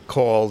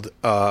called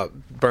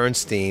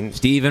Bernstein,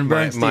 Stephen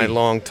Bernstein, my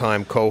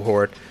longtime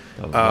cohort,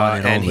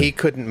 and he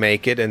couldn't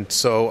make it, and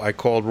so I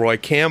called Roy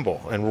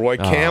Campbell, and Roy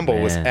Campbell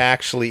was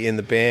actually in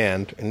the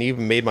band, and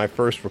even made my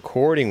first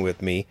recording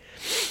with me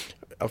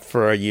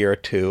for a year or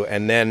two,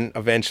 and then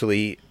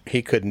eventually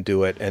he couldn't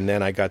do it, and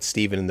then I got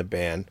Stephen in the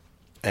band,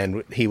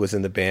 and he was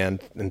in the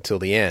band until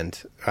the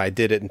end. I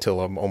did it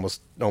until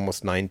almost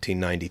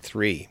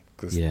 1993,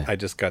 because I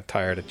just got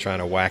tired of trying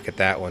to whack at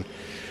that one.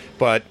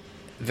 But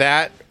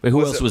that... Wait,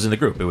 who else was in the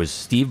group? It was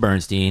Steve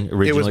Bernstein,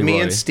 originally It was me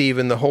Roy. and Steve,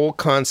 and the whole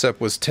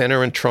concept was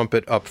tenor and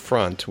trumpet up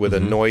front with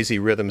a noisy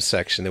rhythm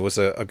section. There was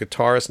a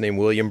guitarist named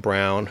William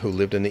Brown who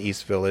lived in the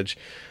East Village,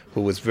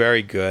 who was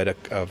very good.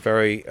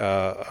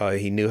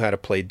 He knew how to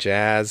play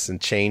jazz and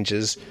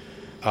changes,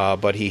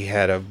 but he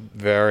had a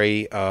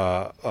very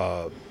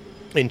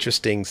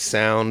interesting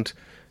sound,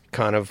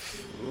 kind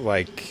of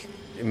like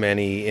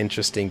many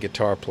interesting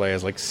guitar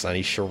players like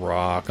Sonny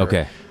Sharrock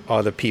or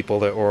other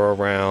people that were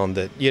around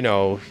that,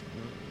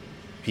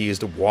 he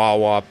used a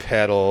wah-wah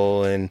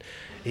pedal,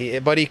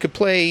 but he could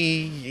play.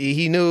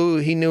 He knew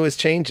his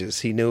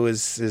changes. He knew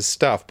his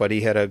stuff, but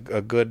he had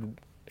a good,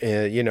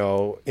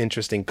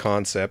 interesting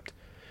concept.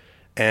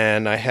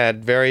 And I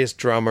had various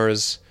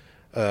drummers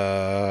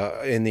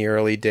in the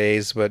early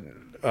days, but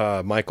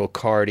Michael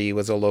Carty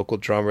was a local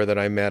drummer that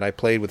I met. I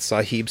played with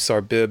Sahib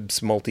Sarbib's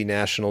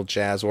Multinational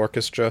Jazz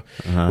Orchestra,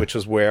 which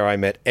was where I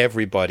met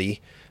everybody.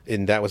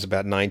 And that was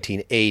about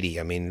 1980.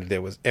 I mean,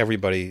 there was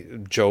everybody,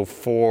 Joe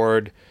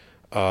Ford,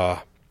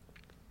 all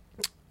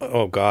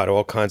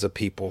kinds of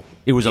people.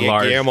 It was a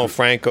large... Guillermo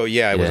Franco,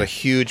 it was a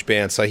huge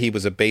band. Sahib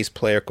was a bass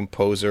player,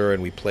 composer,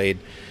 and we played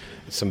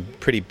some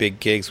pretty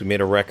big gigs. We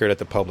made a record at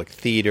the Public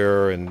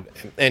Theater, and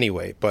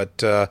anyway.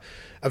 But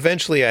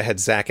eventually I had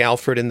Zach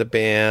Alford in the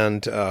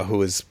band, who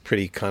was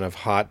pretty kind of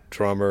hot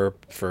drummer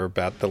for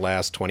about the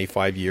last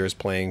 25 years,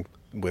 playing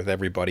with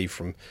everybody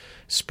from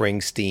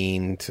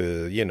Springsteen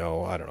to,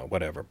 I don't know,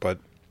 whatever. But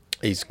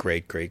he's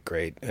great.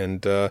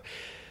 And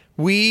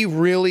we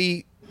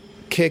really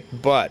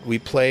kicked butt. We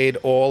played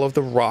all of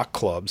the rock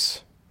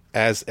clubs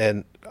as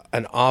an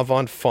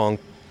avant-funk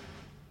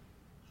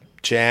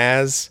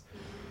jazz,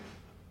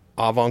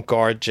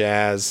 avant-garde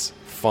jazz,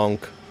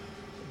 funk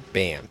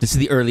band. This is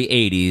the early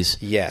 80s.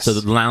 Yes. So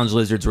the Lounge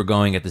Lizards were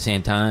going at the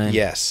same time?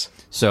 Yes.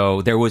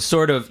 So there was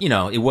sort of,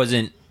 it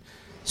wasn't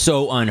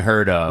so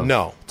unheard of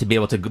to be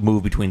able to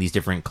move between these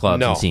different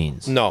clubs and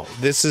scenes. No,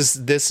 this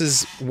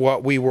is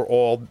what we were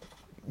all,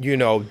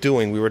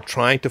 doing. We were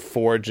trying to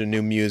forge a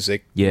new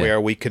music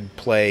where we could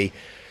play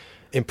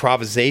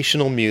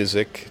improvisational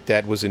music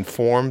that was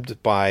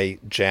informed by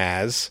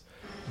jazz,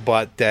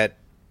 but that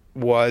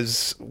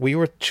was we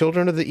were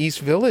children of the East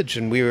Village,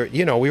 and we were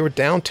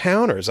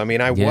downtowners. I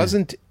mean, I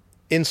wasn't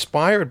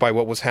inspired by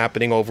what was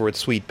happening over at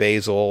Sweet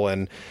Basil,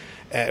 and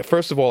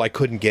first of all, I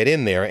couldn't get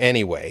in there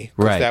anyway,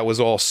 because that was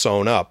all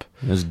sewn up.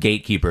 Those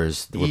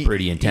gatekeepers were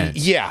pretty intense.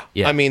 Yeah.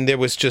 I mean, there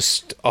was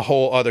just a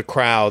whole other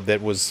crowd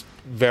that was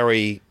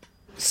very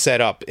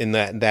set up in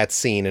that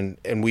scene,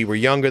 and we were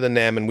younger than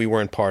them, and we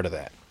weren't part of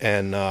that.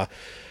 And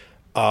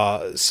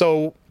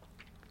so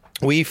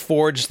we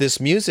forged this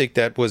music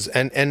that was,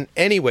 and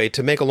anyway,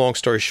 to make a long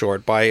story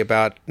short, by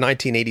about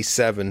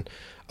 1987,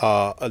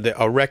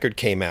 a record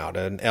came out,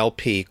 an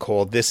LP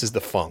called This Is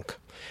the Funk.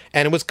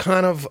 And it was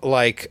kind of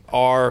like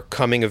our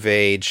coming of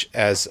age,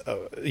 as,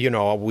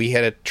 we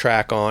had a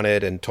track on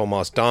it, and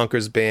Tomas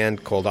Donker's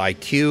band called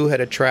IQ had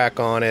a track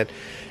on it,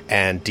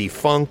 and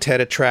Defunct had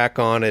a track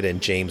on it,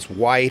 and James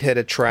White had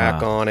a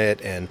track on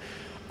it, and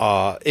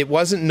it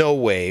wasn't no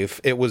wave.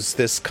 It was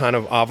this kind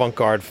of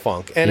avant-garde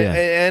funk,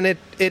 and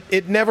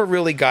it never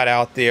really got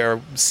out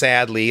there.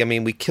 Sadly, I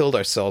mean, we killed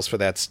ourselves for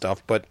that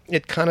stuff, but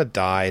it kind of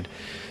died,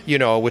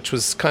 which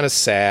was kind of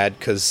sad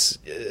because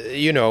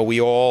we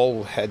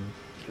all had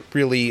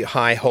really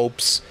high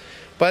hopes,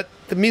 but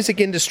the music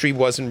industry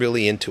wasn't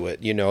really into it.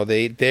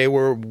 They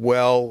were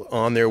well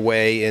on their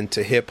way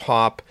into hip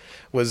hop,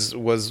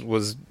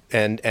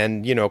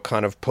 and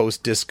kind of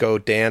post disco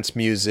dance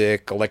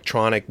music,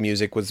 electronic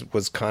music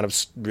was kind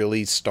of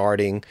really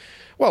starting.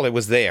 Well, it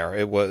was there.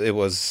 It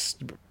was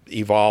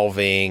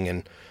evolving,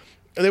 and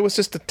there was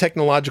just the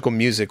technological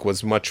music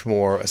was much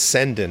more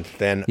ascendant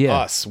than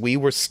us. We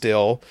were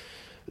still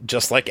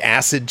just like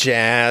acid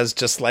jazz,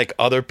 just like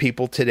other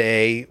people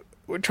today.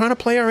 We're trying to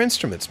play our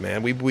instruments,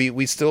 man.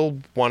 We still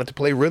wanted to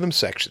play rhythm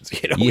sections.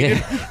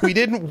 We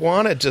didn't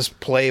want to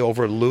just play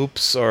over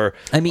loops or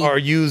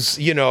use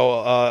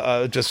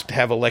just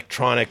have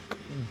electronic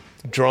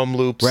drum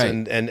loops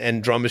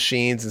and drum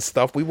machines and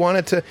stuff. We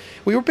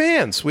were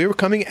bands. We were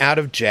coming out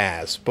of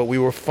jazz, but we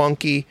were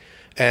funky.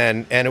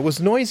 And it was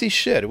noisy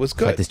shit. It was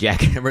good. Like this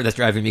jackhammer that's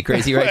driving me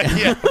crazy right now.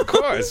 Yeah, of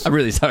course. I'm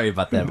really sorry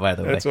about that, by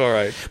the way. That's all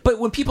right. But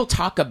when people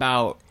talk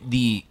about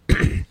the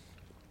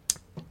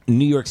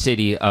New York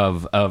City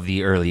of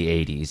the early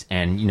 80s,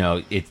 and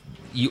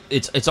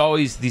it's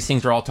always, these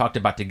things are all talked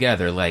about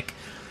together. Like,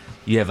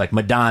 you have like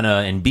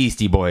Madonna and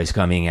Beastie Boys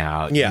coming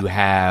out. You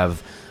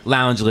have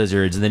Lounge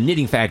Lizards and the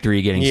Knitting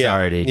Factory getting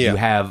started. You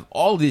have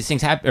all these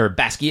things happen, or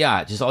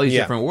Basquiat, just all these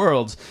different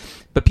worlds.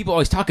 But people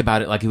always talk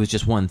about it like it was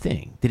just one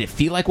thing. Did it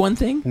feel like one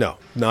thing? No,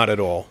 not at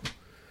all.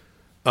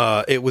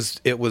 It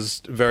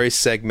was very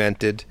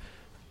segmented,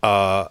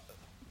 but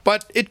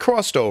it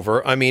crossed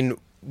over. I mean,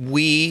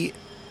 we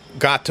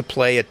got to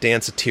play at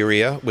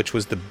Danceteria, which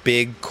was the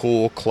big,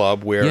 cool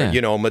club where,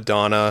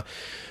 Madonna,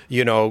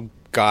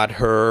 got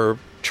her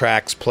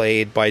tracks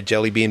played by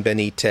Jelly Bean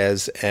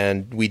Benitez,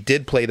 and we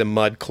did play the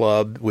Mud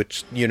Club,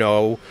 which,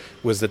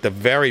 was at the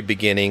very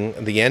beginning,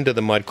 the end of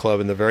the Mud Club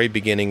and the very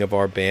beginning of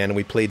our band, and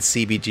we played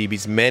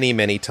CBGBs many,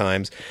 many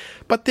times.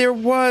 But there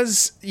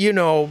was,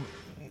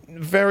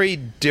 very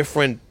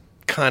different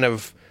kind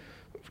of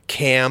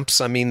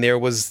camps. I mean, there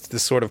was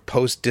this sort of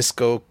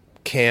post-disco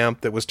camp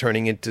that was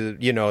turning into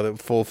the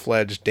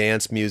full-fledged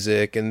dance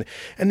music, and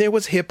there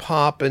was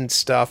hip-hop and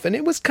stuff, and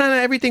it was kind of,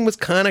 everything was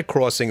kind of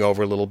crossing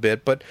over a little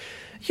bit, but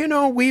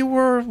we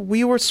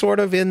were sort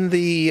of in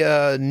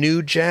the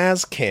new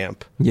jazz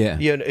camp,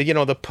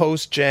 the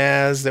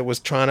post-jazz that was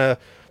trying to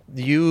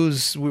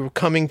use, we were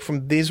coming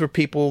from, these were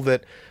people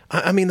that,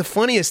 I mean, the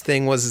funniest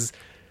thing was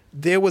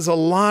there was a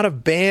lot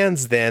of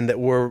bands then that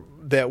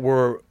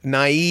were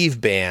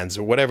naive bands,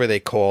 or whatever they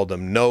called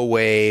them, no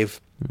wave,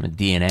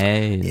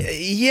 DNA.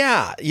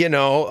 Yeah,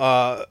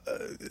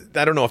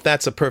 I don't know if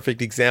that's a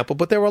perfect example,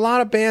 but there were a lot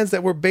of bands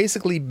that were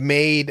basically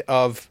made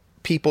of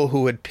people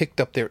who had picked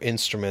up their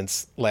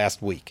instruments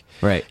last week.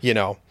 Right.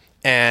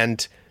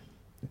 And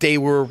they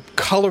were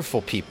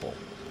colorful people.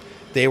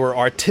 They were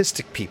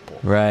artistic people.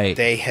 Right.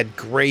 They had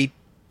great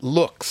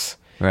looks.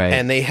 Right.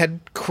 And they had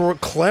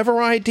clever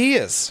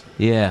ideas.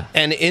 Yeah.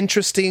 And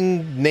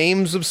interesting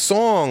names of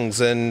songs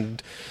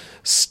and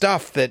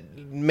stuff that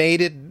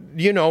made it,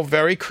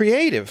 very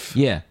creative.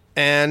 Yeah.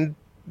 And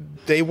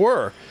they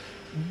were.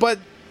 But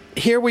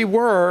here we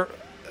were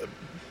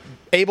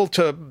able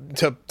to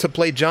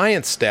play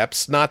giant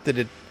steps, not that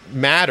it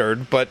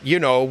mattered, but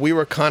we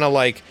were kind of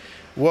like,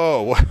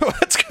 whoa,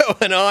 what's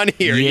going on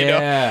here?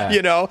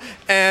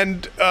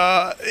 And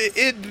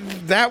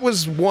that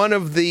was one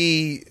of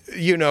the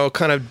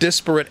kind of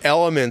disparate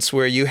elements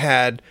where you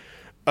had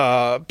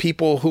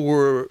people who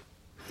were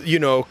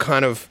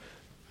kind of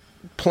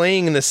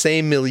playing in the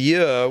same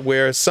milieu,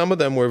 where some of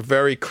them were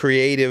very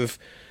creative,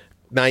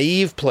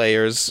 naive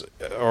players,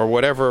 or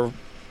whatever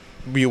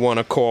you want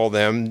to call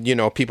them,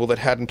 people that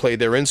hadn't played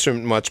their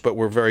instrument much but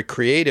were very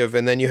creative,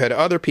 and then you had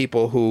other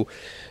people who,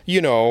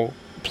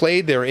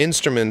 played their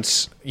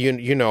instruments,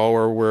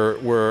 or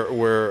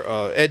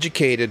were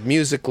educated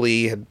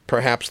musically, had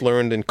perhaps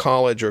learned in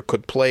college or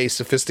could play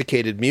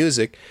sophisticated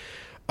music,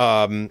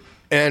 and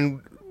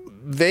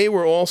they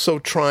were also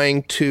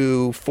trying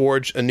to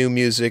forge a new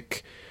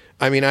music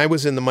I mean, I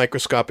was in the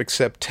Microscopic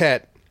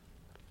Septet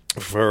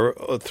for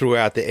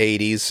throughout the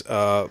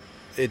 80s.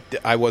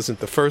 I wasn't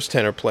the first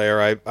tenor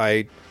player.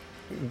 I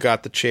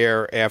got the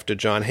chair after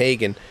John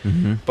Hagen,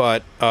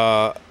 but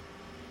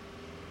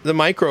the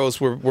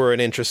Micros were an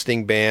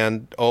interesting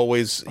band.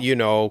 Always,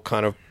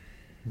 kind of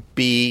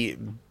B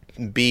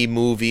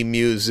movie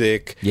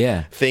music.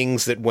 Yeah.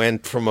 Things that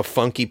went from a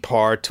funky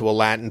part to a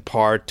Latin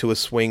part to a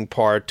swing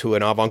part to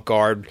an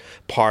avant-garde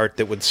part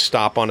that would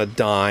stop on a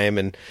dime.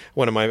 And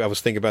I was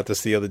thinking about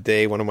this the other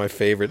day. One of my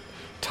favorite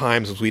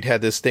times was we'd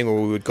had this thing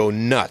where we would go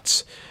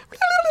nuts.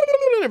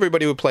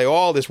 Everybody would play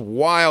all this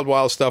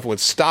wild stuff and would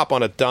stop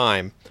on a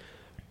dime.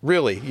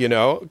 Really,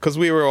 because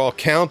we were all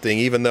counting,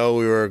 even though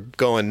we were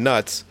going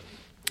nuts.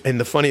 And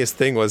the funniest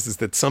thing is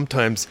that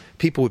sometimes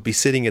people would be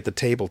sitting at the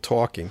table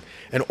talking,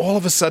 and all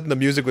of a sudden the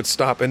music would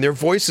stop, and their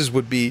voices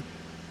would be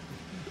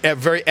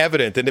very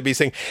evident, and they'd be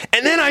saying,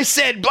 and then I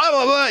said blah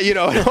blah blah,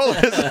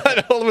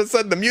 and all of a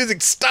sudden the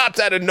music stops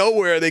out of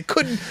nowhere. They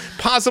couldn't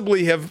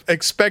possibly have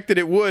expected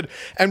it would,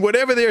 and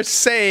whatever they're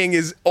saying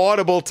is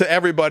audible to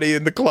everybody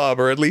in the club,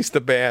 or at least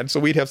the band. So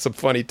we'd have some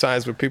funny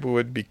times where people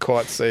would be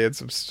caught saying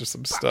some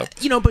stuff.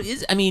 But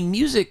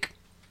music.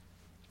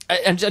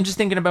 I'm just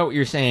thinking about what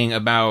you're saying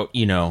about,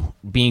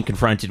 being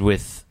confronted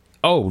with,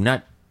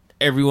 not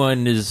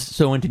everyone is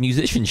so into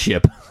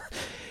musicianship.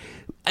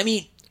 I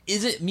mean,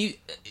 is it...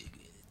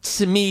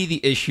 To me,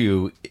 the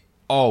issue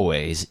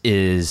always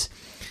is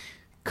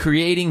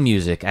creating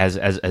music as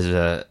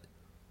a...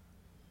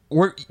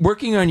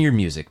 Working on your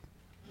music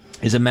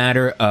is a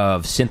matter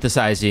of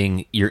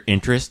synthesizing your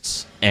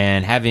interests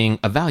and having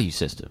a value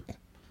system.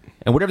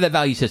 And whatever that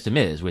value system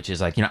is, which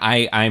is like,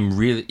 I'm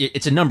really,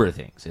 it's a number of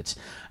things.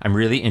 I'm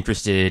really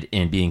interested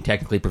in being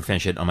technically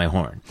proficient on my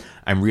horn.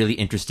 I'm really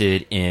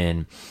interested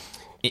in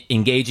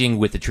engaging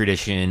with the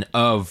tradition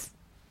of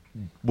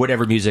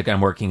whatever music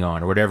I'm working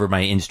on or whatever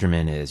my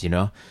instrument is,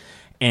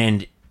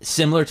 And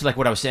similar to like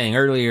what I was saying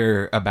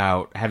earlier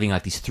about having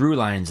like these through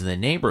lines in the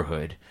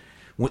neighborhood,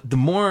 the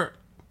more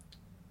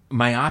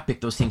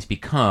myopic those things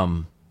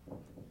become,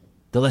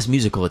 the less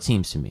musical it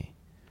seems to me.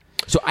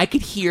 So I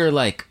could hear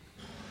like,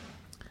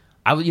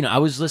 I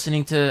was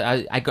listening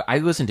to I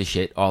listen to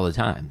shit all the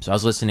time. So I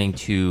was listening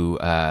to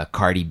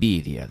Cardi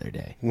B the other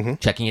day,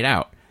 checking it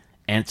out,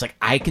 and it's like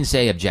I can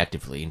say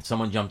objectively. And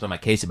someone jumped on my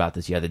case about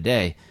this the other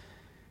day.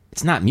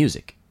 It's not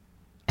music.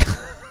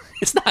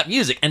 It's not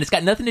music, and it's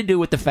got nothing to do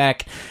with the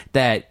fact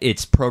that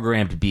it's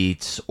programmed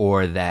beats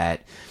or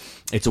that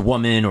it's a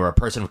woman or a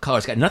person of color.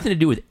 It's got nothing to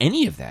do with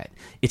any of that.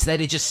 It's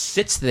that it just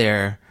sits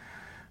there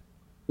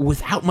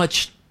without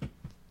much.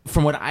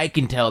 From what I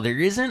can tell, there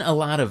isn't a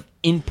lot of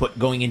input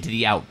going into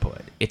the output.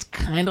 It's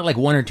kind of like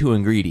one or two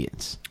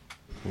ingredients.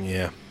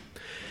 Yeah.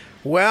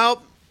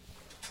 Well,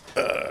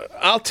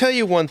 I'll tell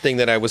you one thing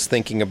that I was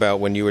thinking about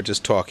when you were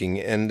just talking,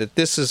 and that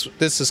this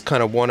is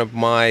kind of one of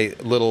my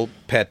little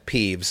pet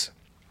peeves,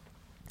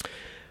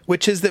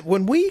 which is that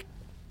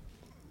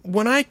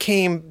when I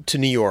came to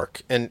New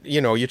York, and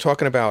you're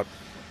talking about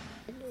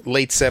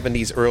late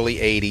 70s, early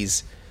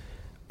 80s,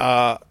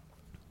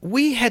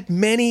 we had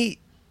many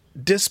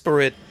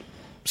disparate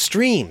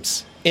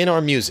streams in our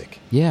music.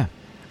 Yeah.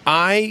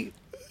 I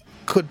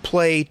could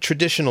play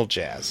traditional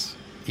jazz.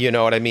 You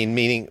know what I mean?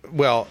 Meaning,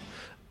 well,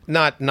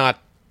 not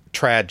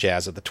trad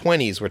jazz of the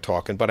 20s we're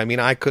talking, but I mean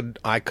I could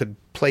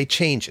play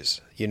changes.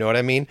 You know what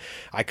I mean?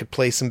 I could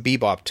play some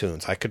bebop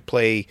tunes. I could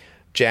play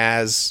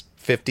jazz,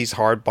 50s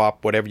hard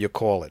bop, whatever you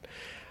call it.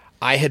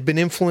 I had been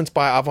influenced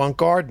by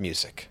avant-garde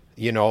music,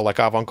 like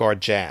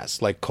avant-garde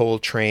jazz, like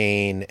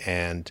Coltrane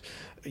and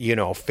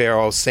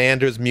Pharoah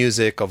Sanders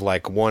music of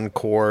like one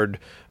chord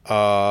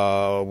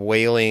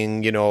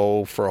wailing,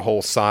 for a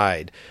whole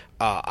side.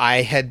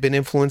 I had been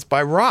influenced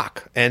by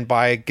rock and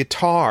by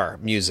guitar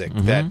music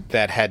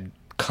that had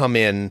come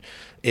in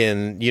the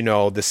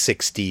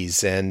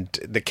 60s and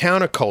the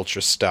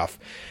counterculture stuff.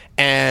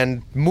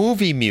 And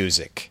movie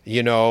music,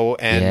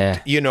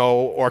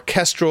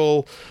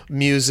 orchestral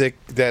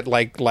music that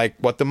like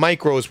what the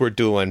Micros were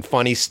doing,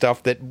 funny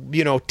stuff that,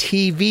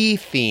 TV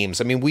themes.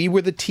 I mean, we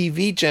were the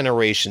TV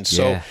generation.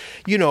 So,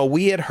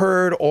 we had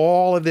heard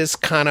all of this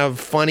kind of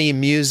funny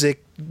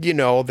music,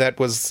 that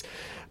was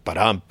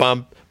ba-dum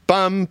bum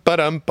bum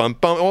ba-dum bum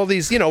bum, all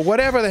these,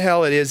 whatever the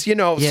hell it is,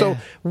 So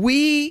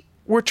we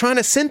were trying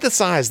to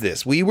synthesize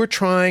this. We were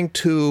trying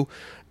to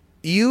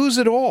use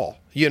it all.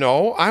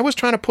 I was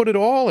trying to put it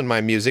all in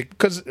my music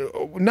because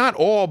not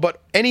all,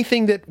 but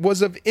anything that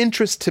was of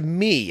interest to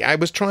me, I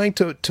was trying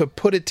to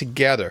put it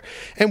together,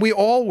 and we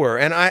all were.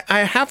 And I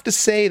have to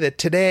say that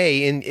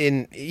today,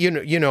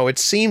 it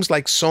seems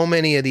like so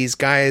many of these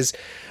guys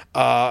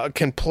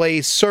can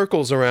play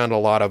circles around a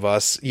lot of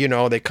us.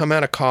 They come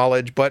out of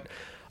college, but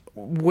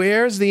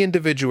where's the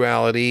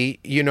individuality?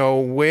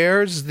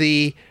 Where's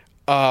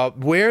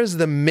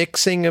the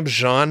mixing of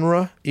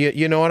genre?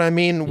 You know what I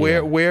mean?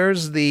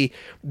 Where's the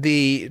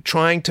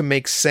trying to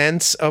make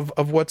sense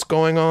of what's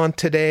going on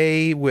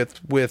today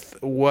with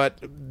what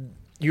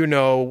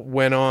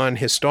went on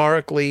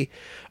historically?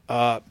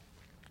 I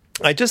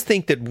just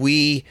think that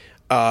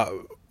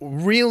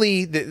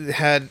really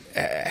had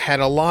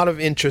a lot of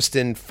interest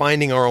in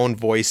finding our own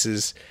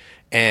voices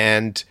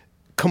and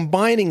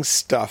combining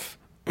stuff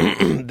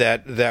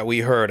that we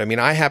heard. I mean,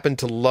 I happen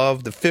to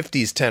love the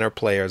 50s tenor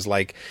players,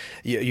 like,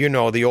 you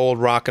know, the old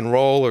rock and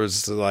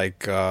rollers,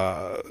 like,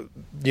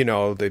 you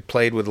know, they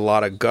played with a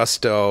lot of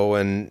gusto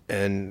and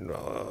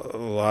a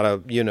lot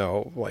of, you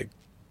know, like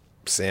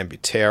Sam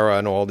Butera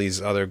and all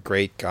these other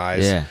great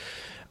guys.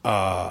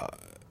 Yeah.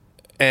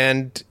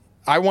 And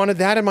I wanted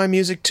that in my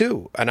music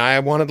too. And I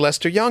wanted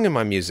Lester Young in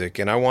my music,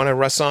 and I wanted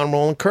Rahsaan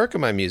Roland Kirk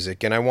in my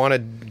music, and I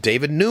wanted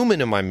David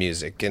Newman in my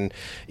music. And,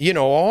 you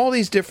know, all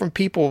these different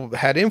people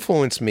had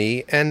influenced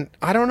me. And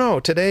I don't know,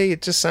 today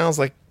it just sounds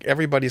like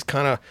everybody's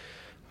kind of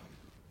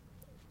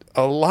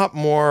a lot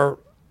more,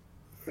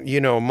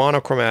 you know,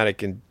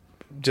 monochromatic, and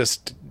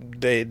just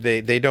they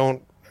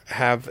don't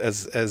have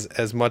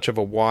as much of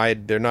a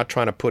wide, they're not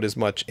trying to put as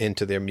much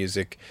into their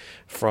music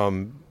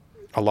from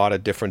a lot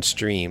of different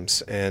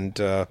streams. And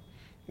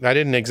I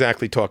didn't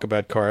exactly talk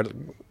about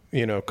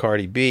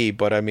Cardi B,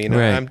 but I mean,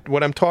 right.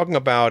 What I'm talking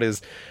about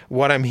is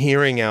what I'm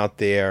hearing out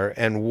there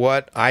and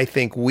what I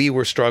think we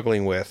were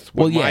struggling with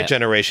when my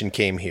generation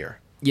came here.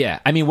 Yeah,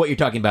 I mean, what you're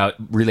talking about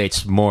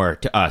relates more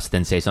to us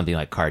than, say, something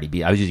like Cardi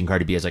B. I was using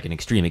Cardi B as like an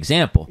extreme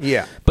example.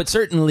 Yeah. But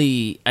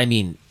certainly, I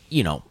mean,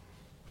 you know,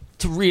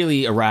 to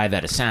really arrive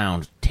at a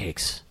sound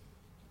takes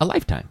a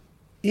lifetime.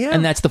 Yeah.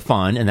 And that's the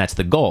fun, and that's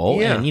the goal.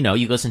 Yeah. And, you know,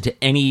 you listen to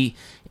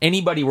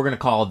anybody we're going to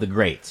call the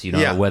greats, you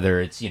know, whether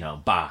it's, you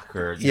know, Bach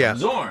or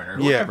Zorn or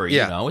whatever, you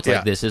know. It's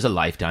like this is a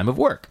lifetime of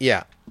work.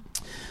 Yeah.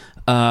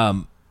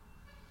 But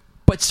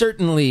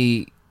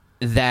certainly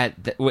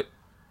that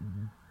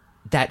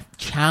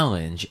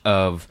challenge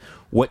of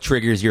what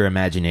triggers your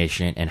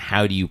imagination and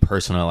how do you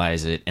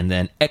personalize it and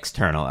then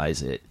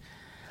externalize it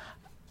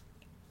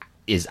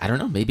is, I don't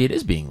know, maybe it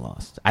is being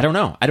lost. I don't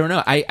know. I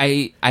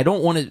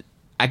don't want to.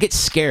 I get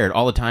scared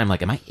all the time.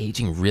 Like, am I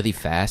aging really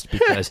fast?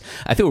 Because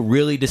I feel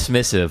really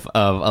dismissive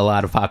of a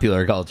lot of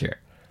popular culture.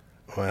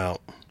 Well,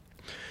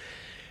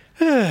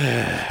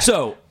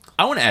 so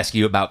I want to ask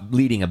you about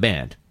leading a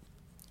band,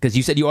 because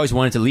you said you always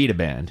wanted to lead a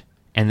band.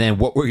 And then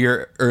what were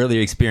your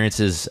earlier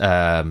experiences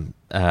as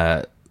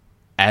a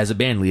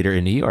band leader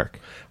in New York?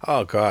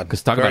 Oh, God.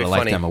 Because talk about a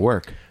lifetime of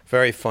work.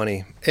 Very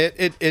funny.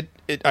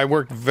 I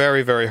worked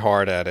very, very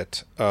hard at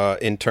it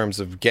in terms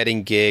of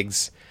getting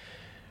gigs.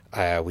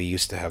 We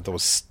used to have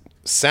those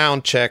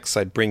sound checks.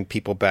 I'd bring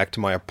people back to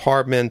my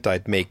apartment.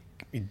 I'd make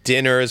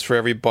dinners for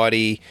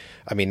everybody.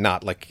 I mean,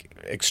 not like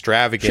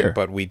extravagant, sure,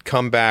 but we'd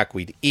come back,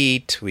 we'd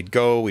eat, we'd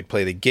go, we'd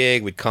play the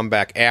gig, we'd come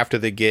back after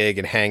the gig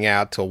and hang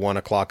out till 1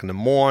 o'clock in the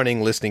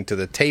morning, listening to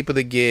the tape of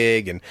the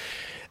gig. And,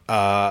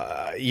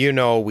 you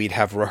know, we'd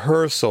have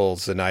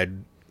rehearsals,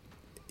 and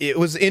it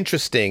was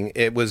interesting.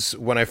 It was,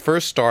 when I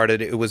first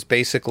started, it was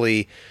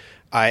basically,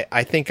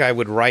 I think I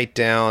would write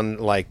down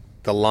like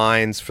the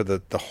lines for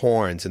the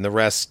horns, and the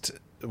rest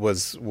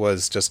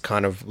was just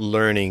kind of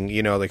learning,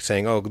 you know, like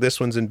saying, oh, this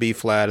one's in B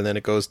flat, and then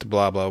it goes to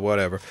blah, blah,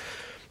 whatever.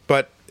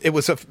 But it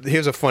was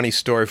here's a funny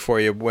story for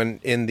you. When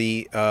in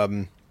the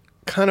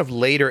kind of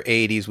later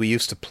 80s, we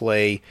used to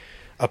play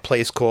a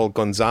place called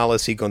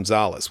Gonzales y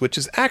Gonzales, which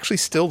is actually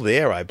still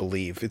there, I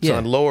believe. It's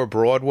on Lower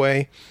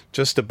Broadway,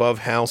 just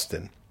above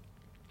Houston.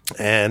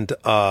 And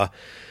the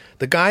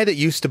guy that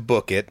used to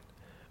book it,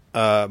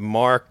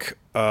 Mark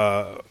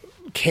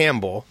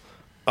Campbell,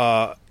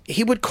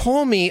 he would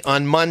call me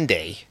on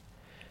Monday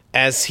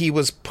as he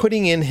was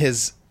putting in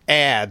his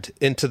ad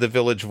into the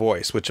Village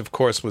Voice, which of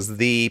course was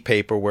the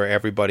paper where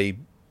everybody,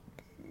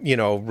 you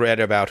know, read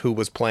about who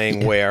was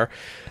playing where.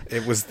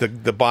 It was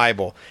the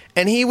Bible.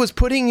 And he was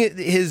putting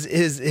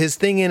his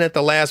thing in at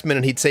the last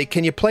minute. He'd say,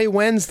 can you play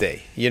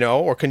Wednesday, you know,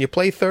 or can you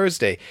play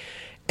Thursday?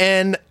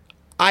 And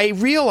I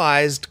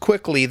realized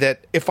quickly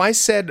that if I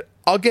said,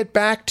 I'll get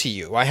back to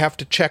you, I have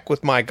to check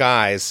with my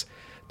guys,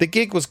 the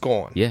gig was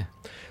gone. Yeah.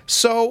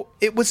 So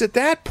it was at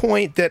that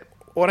point that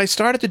what I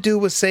started to do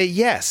was say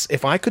yes.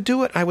 If I could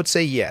do it, I would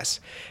say yes.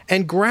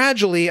 And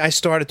gradually I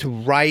started to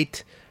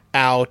write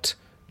out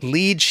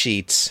lead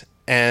sheets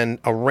and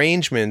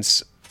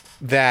arrangements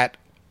that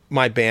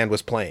my band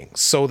was playing,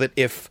 so that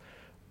if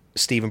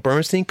Stephen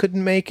Bernstein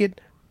couldn't make it,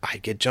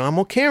 I'd get John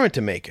Mulcairn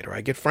to make it, or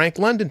I'd get Frank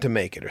London to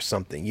make it, or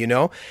something, you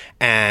know?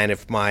 And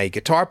if my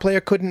guitar player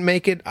couldn't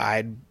make it,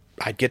 I'd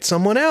get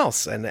someone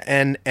else.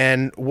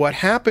 And what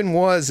happened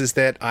is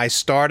that I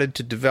started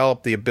to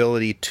develop the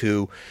ability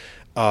to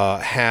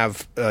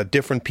have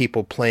different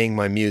people playing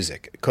my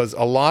music, because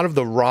a lot of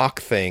the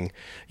rock thing,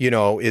 you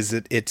know, is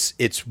that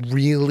it's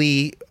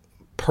really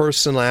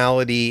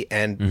personality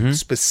and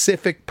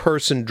specific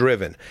person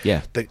driven.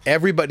 Yeah.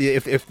 Everybody,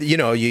 if you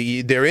know,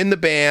 they're in the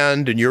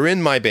band and you're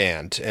in my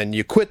band and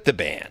you quit the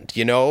band,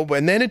 you know,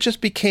 and then it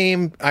just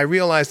became, I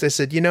realized, I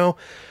said, you know,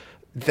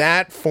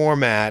 that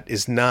format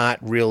is not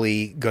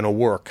really going to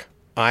work.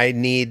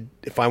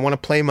 If I want to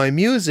play my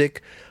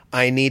music,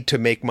 I need to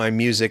make my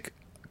music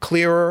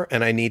clearer,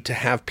 and I need to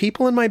have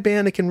people in my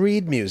band that can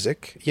read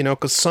music, you know,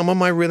 because some of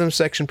my rhythm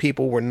section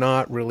people were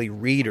not really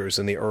readers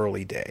in the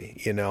early day,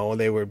 you know.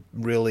 They were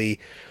really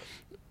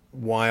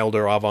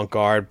wilder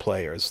avant-garde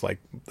players. Like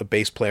the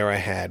bass player I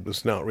had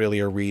was not really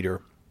a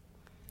reader.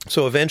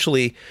 So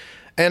eventually,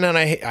 and then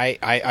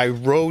I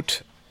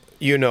wrote,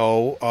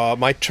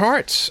 my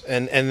charts,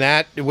 and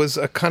that was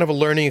a kind of a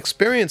learning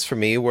experience for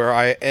me.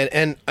 Where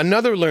and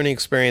another learning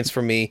experience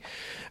for me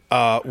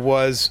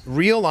was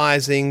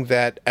realizing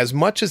that as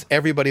much as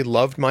everybody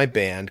loved my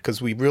band,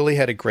 because we really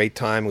had a great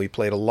time, we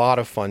played a lot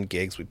of fun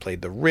gigs. We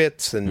played the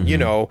Ritz, and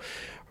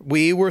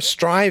we were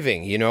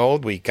striving.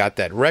 We got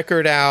that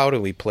record out,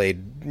 and we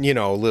played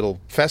little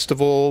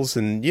festivals,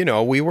 and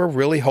we were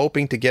really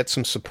hoping to get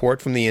some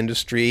support from the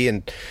industry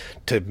and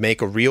to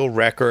make a real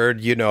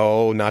record,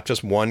 not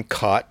just one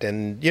cut.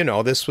 And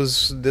this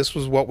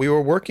was what we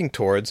were working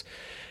towards.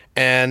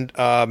 And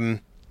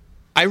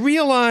I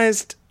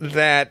realized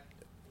that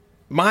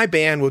my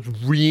band was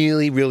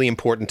really, really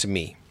important to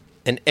me,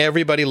 and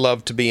everybody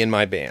loved to be in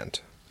my band,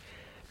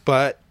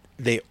 but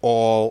they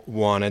all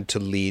wanted to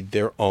lead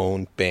their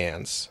own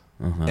bands,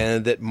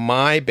 and that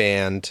my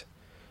band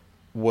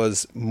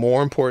was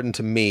more important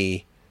to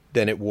me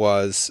than it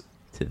was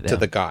to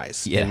the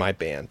guys in my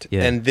band.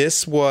 Yeah. And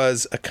this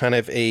was a kind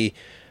of a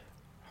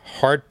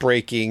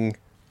heartbreaking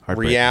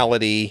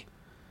reality.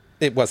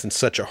 It wasn't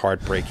such a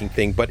heartbreaking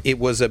thing, but it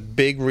was a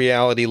big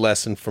reality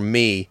lesson for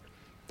me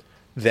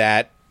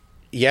that,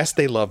 yes,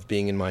 they loved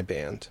being in my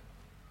band.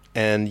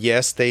 And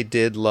yes, they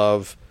did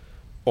love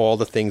all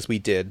the things we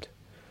did.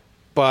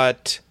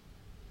 But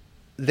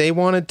they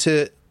wanted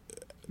to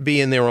be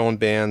in their own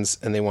bands,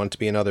 and they wanted to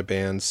be in other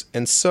bands.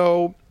 And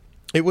so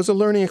it was a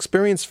learning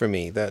experience for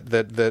me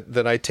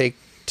that I take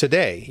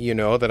today,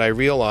 that I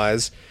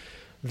realize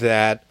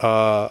that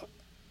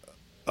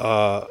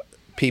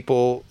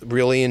people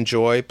really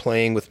enjoy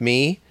playing with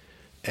me,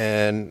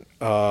 and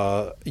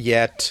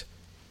yet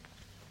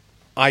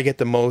I get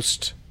the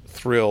most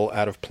thrill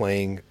out of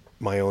playing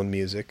my own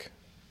music,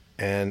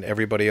 and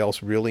everybody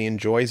else really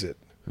enjoys it.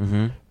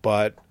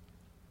 But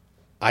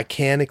I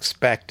can't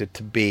expect it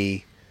to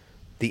be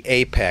the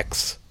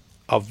apex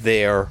of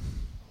their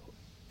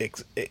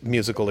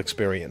musical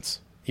experience.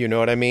 You know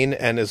what I mean?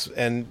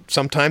 And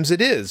sometimes it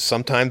is.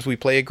 Sometimes we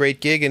play a great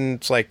gig and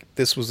it's like,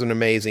 this was an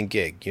amazing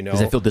gig. Does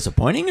that feel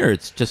disappointing, or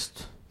it's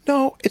just?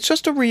 No, it's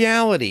just a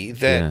reality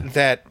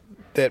that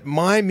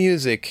my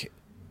music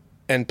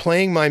and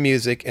playing my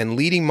music and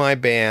leading my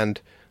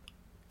band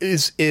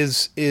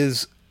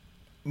is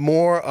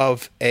more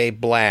of a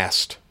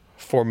blast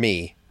for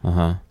me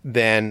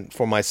than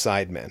for my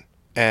sidemen.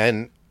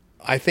 And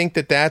I think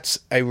that that's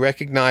a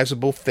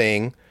recognizable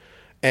thing.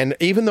 And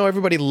even though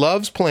everybody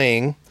loves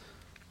playing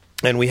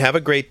and we have a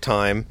great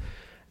time,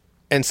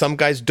 and some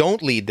guys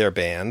don't lead their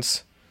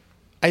bands,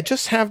 I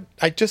just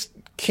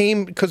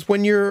came, because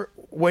when you're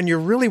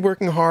really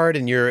working hard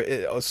and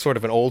you're sort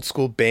of an old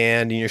school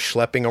band and you're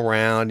schlepping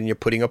around and you're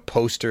putting up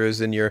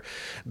posters and you're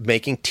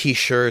making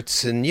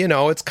T-shirts, and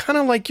it's kind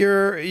of like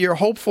you're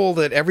hopeful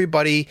that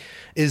everybody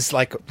is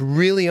like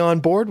really on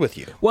board with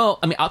you. Well,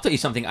 I mean, I'll tell you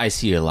something I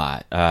see a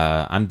lot.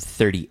 I'm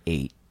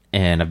 38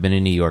 and I've been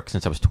in New York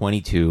since I was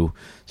 22,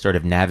 sort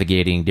of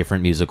navigating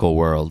different musical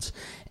worlds.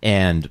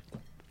 And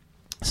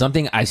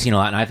something I've seen a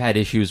lot, and I've had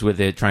issues with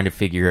it, trying to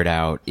figure it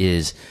out,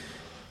 is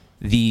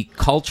the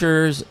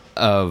cultures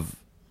of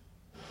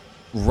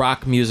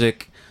rock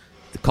music,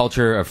 the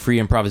culture of free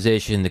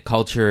improvisation, the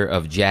culture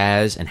of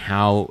jazz, and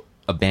how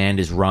a band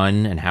is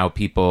run and how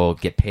people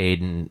get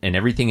paid and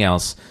everything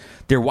else.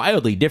 They're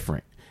wildly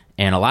different.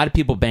 And a lot of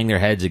people bang their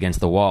heads against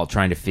the wall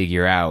trying to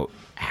figure out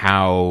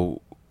how.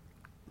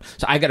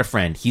 So I got a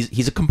friend.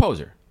 He's a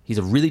composer. He's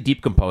a really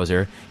deep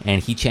composer,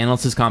 and he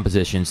channels his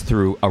compositions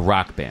through a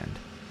rock band.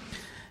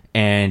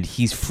 And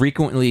he's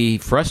frequently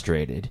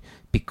frustrated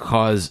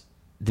because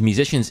the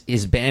musicians,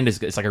 his band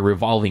it's like a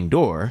revolving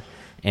door.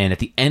 And at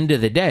the end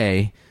of the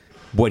day,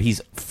 what he's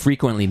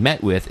frequently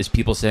met with is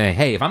people saying,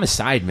 hey, if I'm a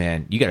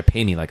sideman, you got to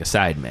pay me like a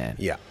sideman.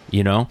 Yeah.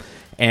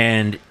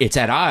 And it's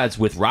at odds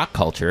with rock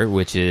culture,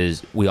 which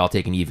is we all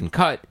take an even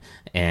cut,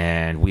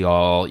 and we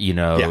all,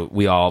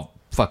 we all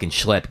fucking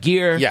schlep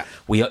gear. Yeah.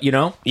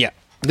 Yeah.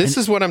 This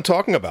is what I'm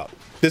talking about.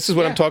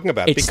 I'm talking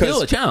about. It's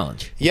still a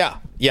challenge. Yeah.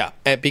 Yeah.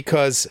 And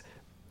because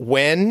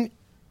when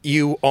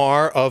you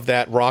are of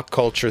that rock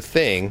culture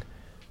thing,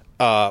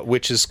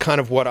 which is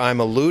kind of what I'm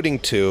alluding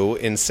to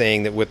in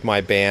saying that with my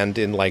band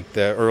in like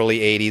the early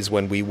 80s,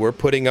 when we were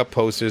putting up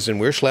posters and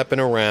we're schlepping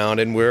around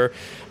and we're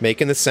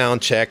making the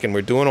sound check and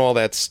we're doing all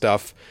that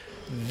stuff,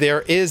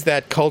 there is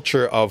that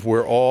culture of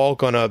we're all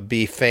going to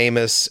be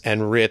famous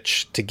and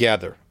rich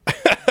together,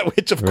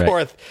 which of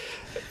course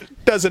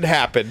doesn't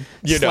happen.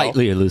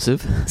 Slightly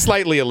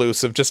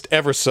elusive, just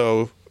ever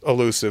so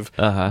elusive.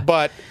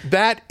 But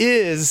that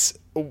is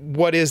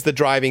what is the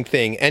driving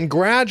thing. And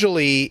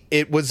gradually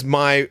it was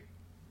my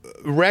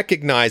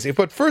recognizing,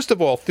 but first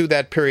of all, through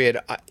that period,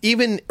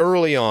 even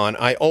early on,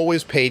 I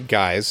always paid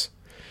guys,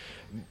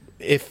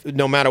 if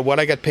no matter what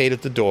I got paid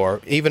at the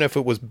door, even if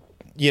it was,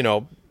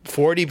 $40,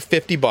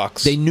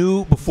 $50. They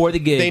knew before the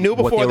gig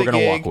what they were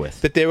going to walk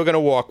with. That they were going to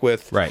walk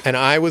with. Right. And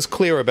I was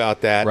clear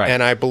about that. Right.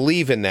 And I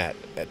believe in that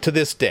to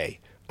this day.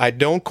 I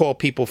don't call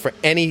people for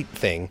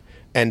anything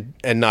and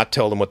not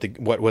tell them what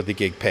the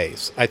gig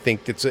pays. I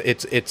think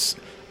it's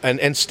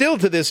and still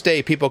to this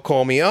day people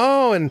call me,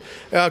 and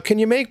can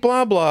you make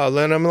blah blah,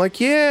 and I'm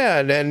like, yeah,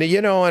 and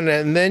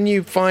and then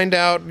you find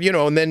out,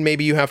 and then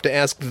maybe you have to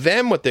ask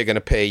them what they're going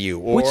to pay you,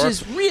 which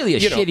is really a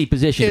shitty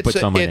position to put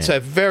someone in. It's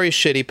a very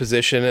shitty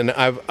position, and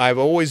I've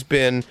always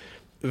been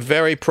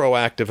very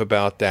proactive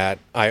about that.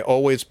 I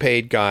always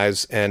paid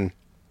guys, and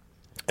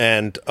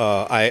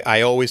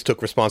I always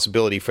took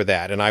responsibility for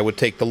that, and I would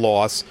take the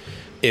loss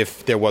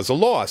if there was a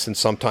loss, and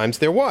sometimes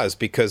there was,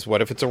 because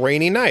what if it's a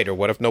rainy night, or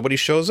what if nobody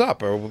shows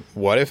up, or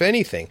what if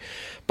anything?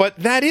 But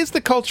that is the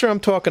culture I'm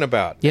talking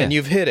about, and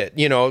you've hit it,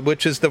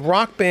 which is the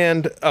rock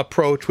band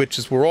approach, which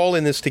is we're all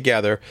in this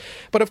together.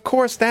 But of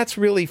course, that's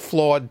really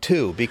flawed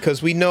too,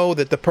 because we know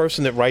that the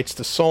person that writes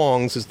the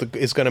songs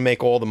is going to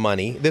make all the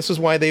money. This is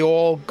why they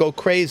all go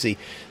crazy.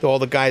 All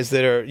the guys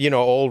that are,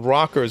 old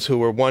rockers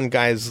who are, one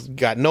guy's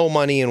got no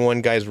money and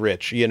one guy's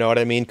rich, you know what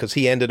I mean? Because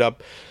he ended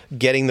up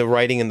getting the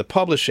writing and the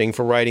publishing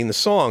for writing the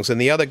songs, and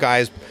the other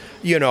guys,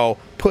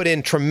 put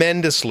in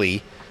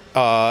tremendously,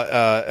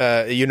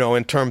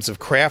 in terms of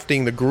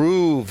crafting the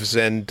grooves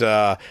and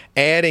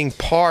adding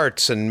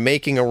parts and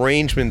making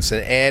arrangements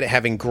and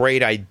having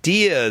great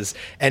ideas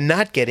and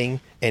not getting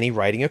any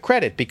writing or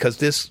credit because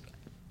this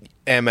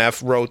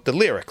MF wrote the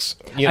lyrics.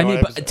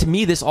 But to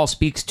me, this all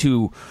speaks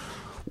to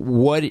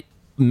what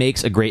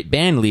makes a great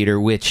band leader,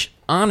 which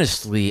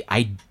honestly,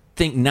 I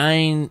think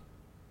 9.5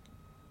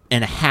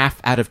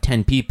 out of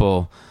 10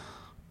 people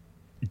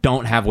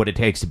don't have what it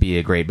takes to be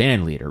a great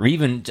band leader, or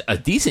even a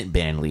decent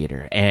band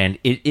leader. And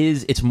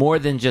it's more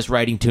than just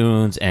writing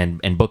tunes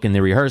and booking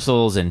the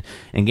rehearsals and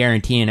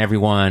guaranteeing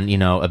everyone,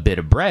 a bit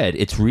of bread.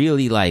 It's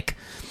really like,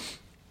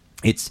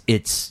 it's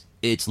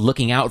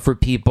looking out for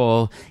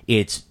people.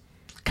 It's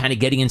kind of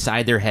getting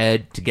inside their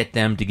head to get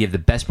them to give the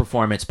best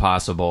performance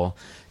possible,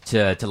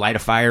 to light a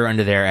fire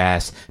under their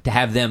ass, to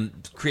have them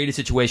create a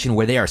situation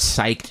where they are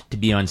psyched to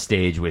be on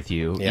stage with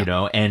you,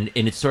 and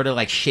it's sort of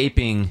like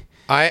shaping.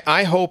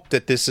 I hope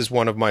that this is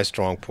one of my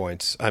strong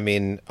points. I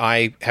mean,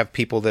 I have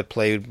people that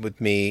played with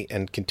me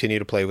and continue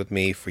to play with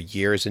me for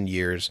years and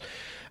years.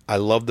 I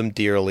love them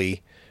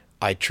dearly.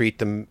 I treat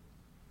them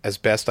as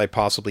best I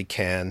possibly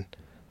can.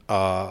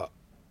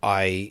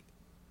 I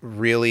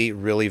really,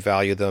 really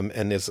value them,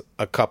 and there's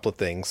a couple of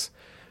things.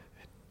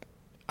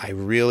 I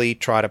really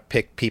try to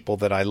pick people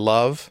that I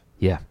love.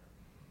 Yeah.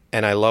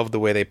 And I love the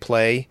way they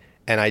play,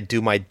 and I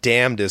do my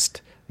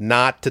damnedest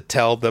not to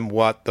tell them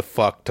what the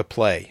fuck to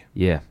play.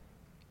 Yeah.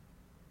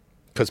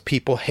 Because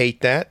people hate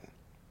that.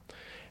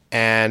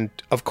 And,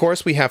 of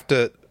course, we have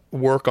to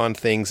work on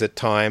things at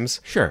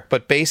times. Sure.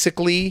 But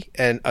basically,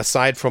 and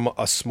aside from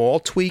a small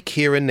tweak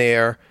here and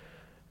there,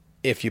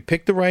 if you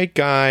pick the right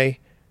guy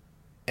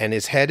and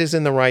his head is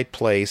in the right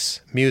place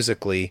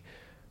musically,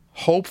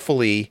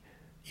 hopefully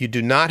you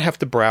do not have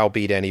to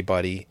browbeat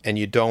anybody, and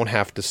you don't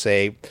have to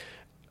say,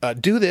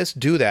 do this,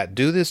 do that,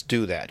 do this,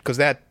 do that. Because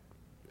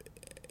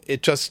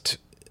it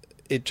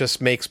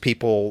just makes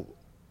people,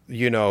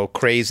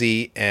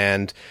 crazy,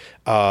 and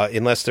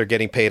unless they're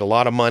getting paid a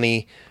lot of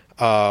money,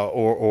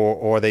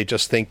 or they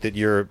just think that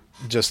you're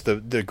just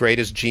the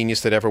greatest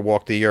genius that ever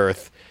walked the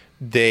earth,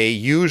 they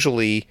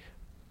usually,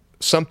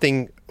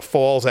 something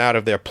falls out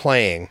of their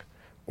playing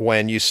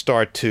when you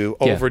start to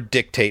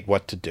over-dictate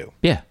what to do.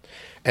 Yeah.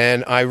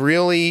 And I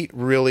really,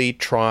 really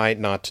try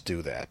not to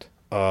do that.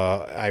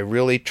 I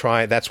really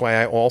try. That's why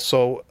I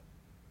also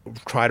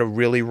try to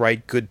really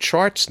write good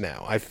charts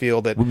now. I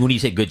feel that when you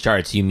say good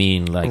charts, you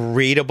mean like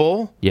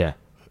readable,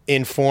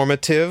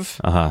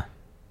 informative.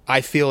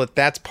 I feel that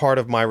that's part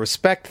of my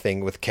respect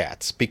thing with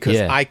cats, because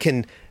I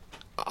can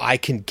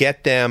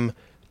get them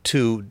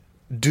to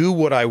do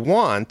what I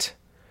want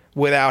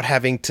without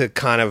having to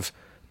kind of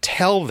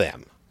tell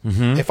them.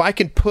 Mm-hmm. If I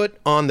can put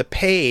on the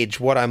page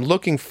what I'm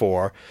looking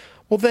for,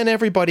 well, then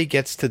everybody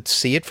gets to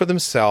see it for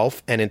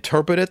themselves and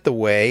interpret it the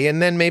way,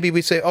 and then maybe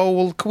we say, oh,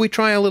 well, could we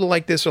try a little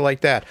like this or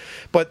like that?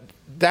 But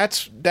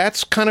that's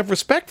kind of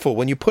respectful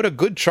when you put a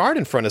good chart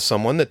in front of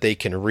someone that they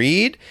can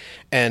read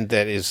and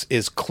that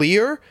is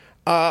clear.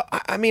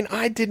 I mean,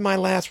 I did my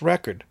last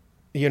record,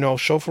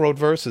 Chauffeur Road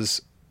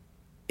Verses,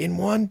 in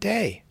one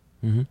day.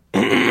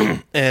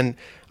 Mm-hmm. And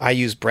I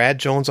used Brad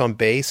Jones on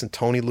bass and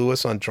Tony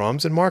Lewis on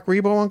drums and Mark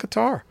Rebo on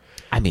guitar.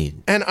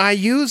 And I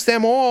use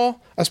them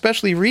all,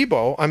 especially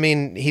Rebo. I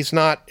mean, he's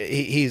not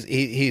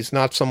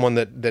someone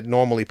that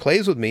normally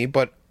plays with me,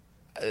 but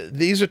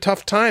these are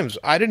tough times.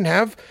 I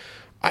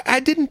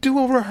didn't do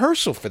a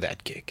rehearsal for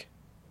that gig.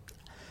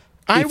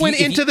 I went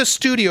into the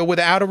studio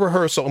without a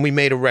rehearsal, and we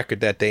made a record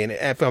that day. And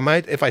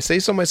if I say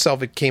so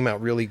myself, it came out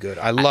really good.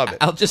 I love it.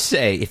 I'll just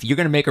say, if you're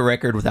going to make a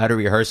record without a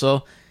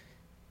rehearsal,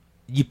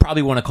 you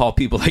probably want to call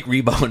people like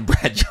Rebo and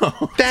Brad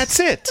Jones. That's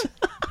it.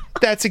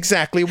 That's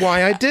exactly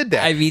why I did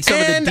that. I mean,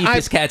 some of the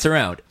deepest cats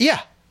around.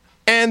 Yeah.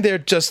 And they're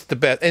just the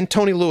best. And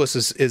Tony Lewis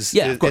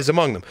is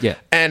among them. Yeah.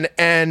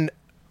 And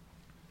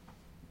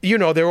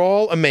they're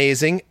all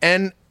amazing.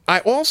 And I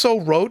also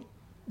wrote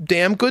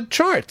damn good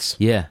charts.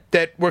 Yeah.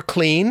 That were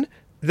clean,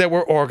 that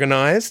were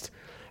organized.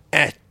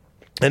 And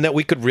and that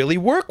we could really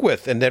work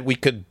with, and that we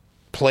could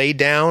play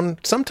down.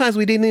 Sometimes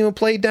we didn't even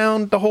play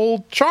down the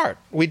whole chart.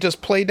 We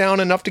just play down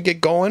enough to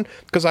get going,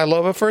 because I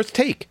love a first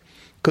take.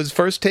 Because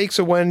first takes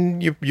are when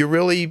you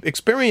really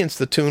experience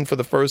the tune for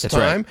the first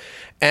time. Right.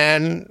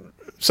 And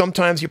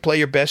sometimes you play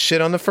your best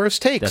shit on the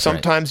first take.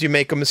 Sometimes you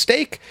make a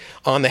mistake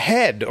on the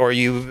head, or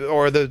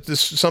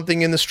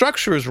something in the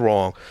structure is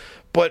wrong.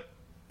 But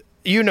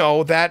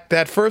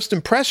that first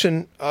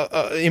impression,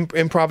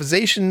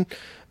 improvisation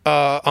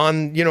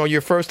on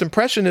your first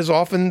impression is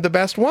often the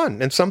best one.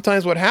 And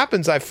sometimes what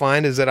happens, I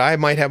find, is that I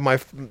might have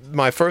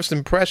my first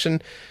impression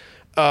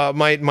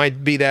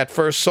might be that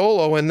first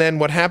solo, and then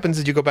what happens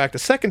is you go back the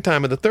second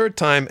time or the third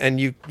time, and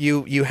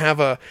you have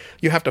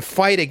to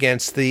fight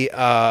against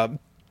the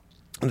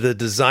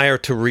desire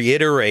to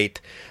reiterate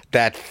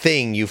that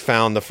thing you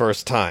found the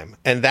first time,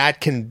 and that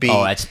can be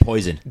that's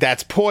poison.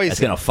 That's poison. That's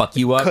gonna fuck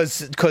you up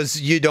because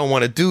you don't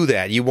want to do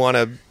that. You want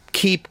to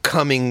keep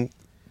coming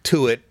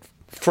to it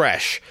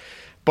fresh,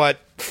 but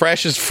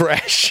fresh is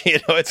fresh.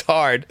 It's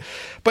hard.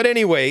 But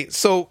anyway,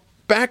 so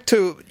back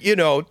to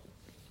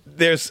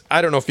there's,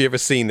 I don't know if you've ever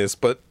seen this,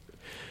 but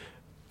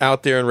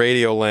out there in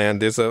Radio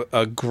Land, there's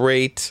a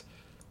great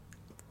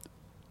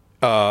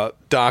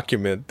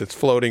document that's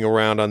floating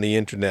around on the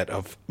internet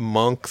of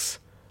Monk's.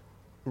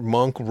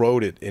 Monk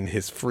wrote it in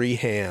his free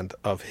hand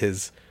of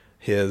his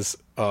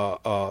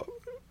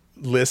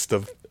list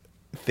of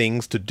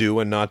things to do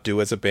and not do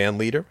as a band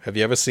leader. Have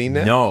you ever seen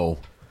that? No,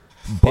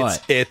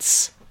 but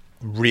it's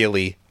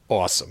really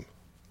awesome.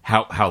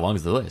 How long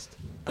is the list?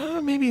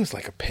 Maybe it was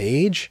like a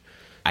page.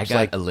 I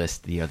got a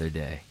list the other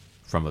day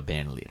from a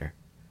band leader.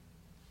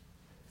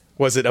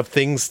 Was it of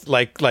things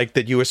like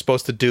that you were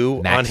supposed to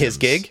do maxims. On his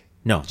gig?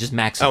 No, just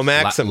maxims. Oh,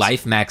 maxims.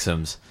 Life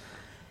maxims.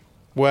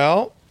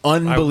 Well,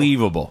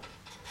 unbelievable.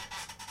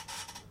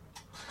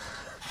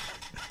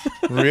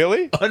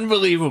 Really?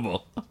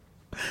 Unbelievable.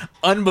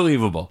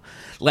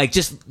 Like,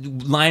 just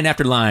line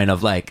after line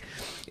of, like,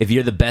 if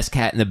you're the best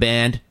cat in the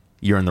band,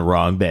 you're in the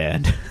wrong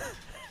band.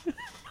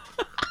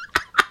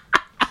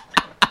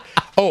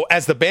 Oh,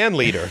 as the band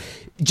leader.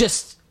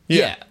 Just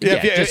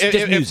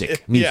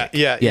music.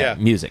 Yeah,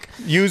 music.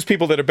 Use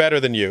people that are better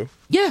than you.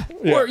 Yeah.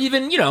 Or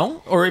even,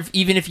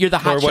 even if you're the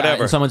hot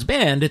shot in someone's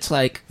band, it's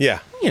like,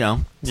 it's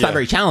not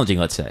very challenging,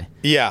 let's say.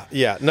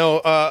 Yeah.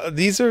 No,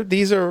 these are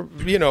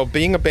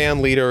being a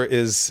band leader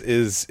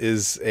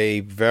is a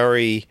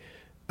very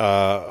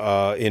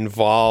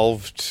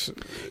involved.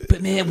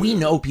 But man, we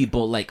know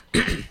people like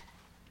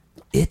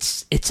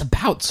it's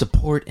about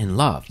support and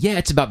love. Yeah,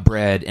 it's about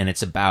bread and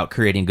it's about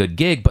creating a good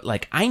gig, but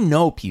like I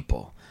know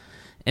people.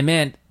 And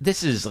man,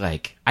 this is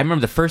like, I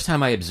remember the first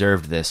time I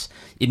observed this,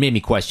 it made me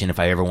question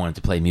if I ever wanted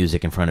to play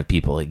music in front of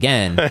people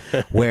again.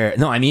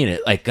 No, I mean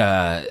it. Like,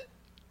 I've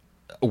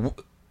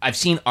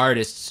seen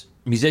artists,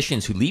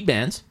 musicians who lead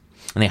bands,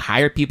 and they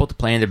hire people to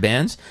play in their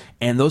bands,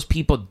 and those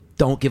people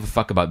don't give a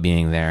fuck about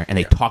being there, and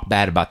they talk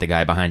bad about the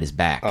guy behind his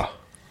back. Oh.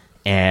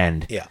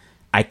 And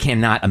I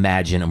cannot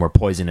imagine a more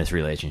poisonous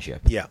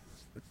relationship. Yeah,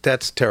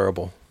 that's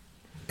terrible.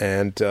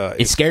 And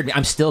it scared me.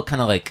 I'm still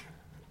kind of like,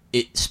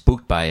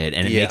 spooked by it,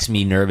 and it makes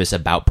me nervous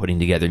about putting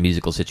together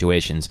musical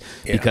situations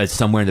because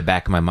somewhere in the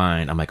back of my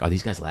mind, I'm like, are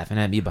these guys laughing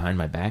at me behind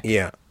my back?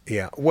 Yeah.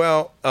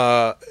 Well,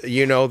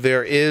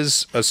 there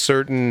is a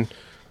certain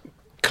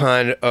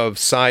kind of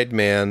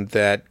sideman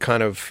that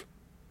kind of,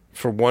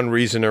 for one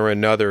reason or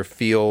another,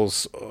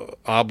 feels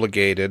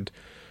obligated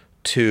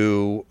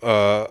to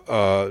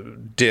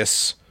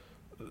diss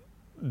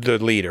the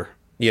leader.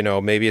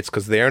 Maybe it's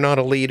because they're not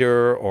a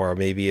leader, or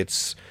maybe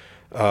it's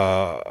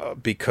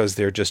because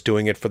they're just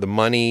doing it for the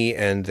money,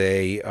 and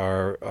they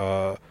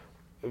are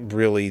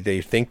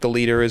they think the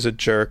leader is a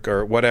jerk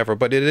or whatever.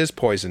 But it is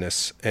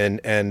poisonous, and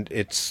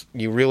it's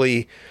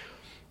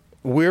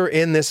we're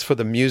in this for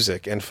the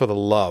music and for the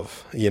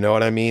love. You know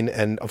what I mean?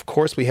 And of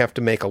course we have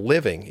to make a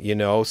living.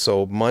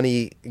 So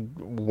money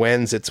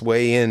wends its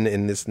way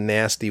in this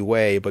nasty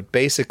way. But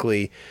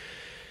basically,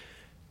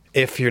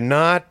 if you're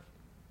not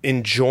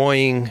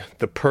enjoying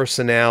the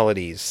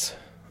personalities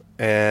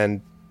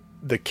and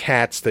the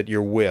cats that you're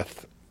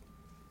with,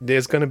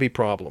 there's going to be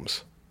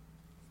problems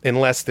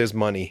unless there's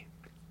money.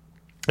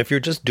 If you're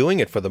just doing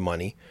it for the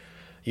money,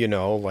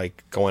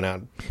 like going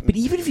out. But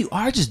even if you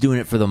are just doing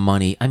it for the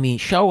money, I mean,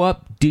 show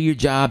up, do your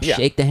job,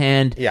 shake the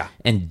hand,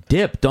 and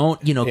dip.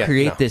 Don't,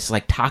 create this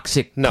like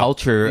toxic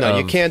culture. No,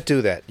 you can't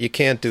do that.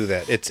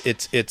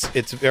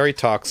 It's very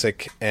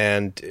toxic,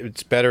 and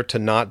it's better to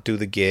not do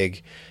the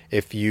gig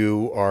if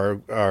you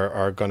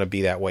are going to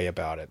be that way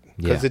about it,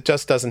 because it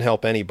just doesn't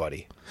help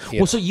anybody.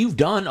 Well, so you've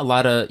done a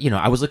lot of,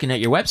 I was looking at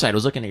your website, I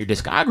was looking at your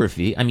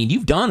discography. I mean,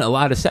 you've done a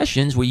lot of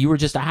sessions where you were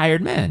just a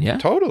hired man, yeah?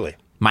 Totally.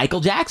 Michael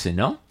Jackson,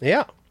 no?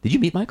 Yeah. Did you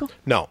meet Michael?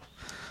 No.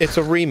 It's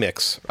a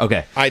remix.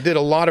 Okay. I did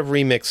a lot of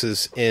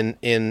remixes in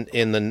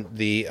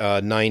the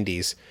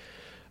 90s.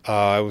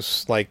 I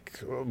was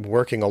like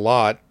working a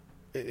lot.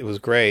 It was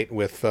great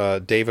with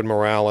David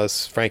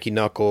Morales, Frankie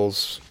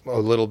Knuckles, a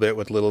little bit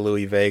with Little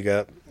Louie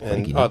Vega,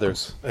 and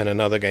others, and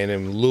another guy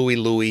named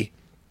Louie.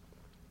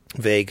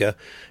 Vega.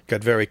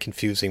 Got very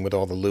confusing with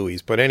all the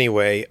Louis. But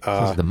anyway,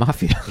 the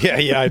mafia.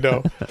 yeah, I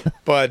know.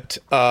 But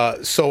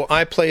so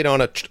I played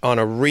on a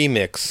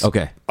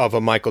remix of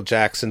a Michael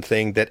Jackson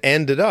thing that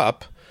ended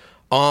up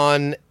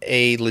on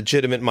a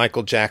legitimate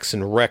Michael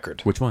Jackson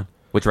record. Which one?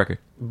 Which record?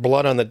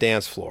 Blood on the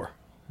Dance Floor.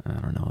 I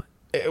don't know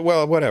it.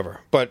 Well,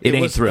 whatever. But it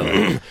ain't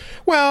Thriller.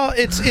 Well,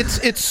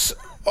 it's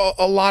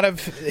a lot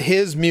of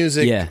his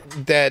music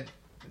that,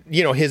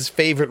 you know, his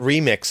favorite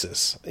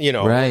remixes, you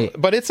know. Right.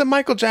 But it's a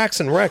Michael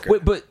Jackson record.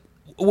 Wait, but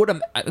what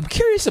I'm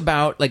curious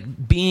about,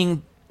 like,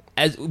 being,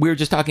 as we were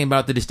just talking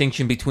about the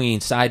distinction between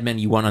sidemen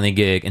you want on the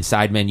gig and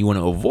sidemen you want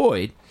to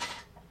avoid,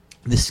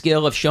 the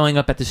skill of showing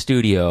up at the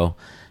studio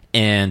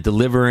and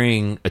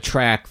delivering a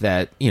track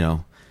that, you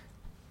know,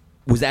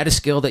 was that a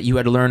skill that you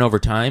had to learn over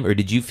time, or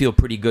did you feel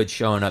pretty good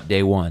showing up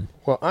day one?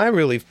 Well,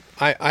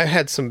 I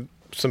had some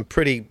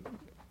pretty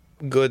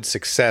good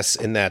success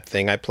in that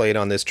thing. I played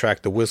on this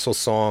track, the Whistle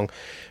Song,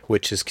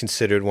 which is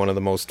considered one of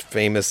the most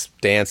famous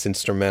dance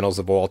instrumentals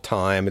of all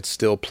time. It's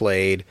still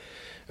played,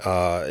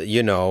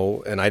 you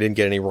know, and I didn't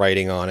get any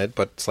writing on it,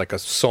 but it's like a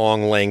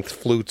song-length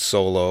flute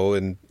solo,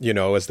 and, you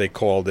know, as they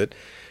called it.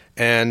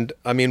 And,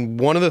 I mean,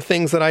 one of the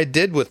things that I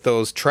did with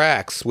those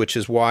tracks, which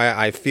is why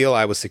I feel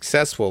I was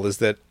successful, is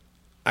that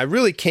I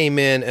really came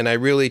in and I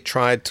really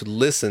tried to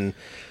listen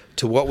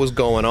to what was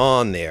going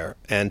on there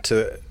and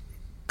to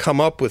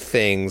come up with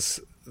things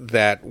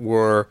that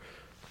were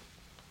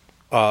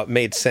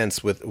made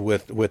sense with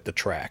the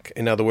track.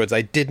 In other words,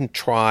 I didn't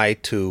try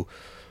to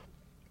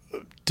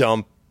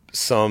dump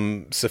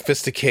some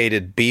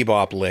sophisticated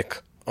bebop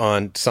lick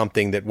on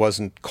something that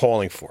wasn't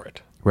calling for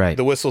it. Right.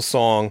 The Whistle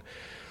Song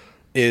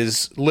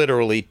is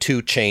literally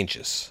two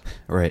changes.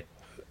 Right.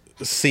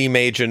 C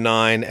major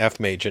 9,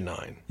 F major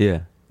 9.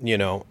 Yeah. You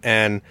know,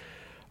 and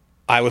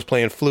I was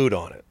playing flute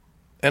on it.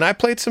 And I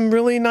played some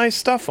really nice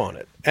stuff on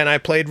it. And I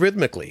played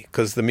rhythmically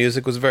because the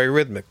music was very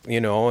rhythmic, you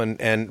know,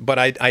 but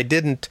I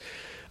didn't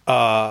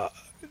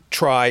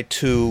try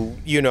to,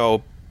 you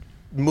know,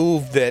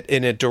 move that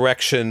in a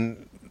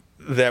direction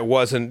that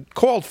wasn't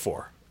called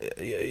for.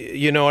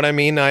 You know what I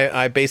mean?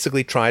 I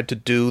basically tried to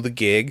do the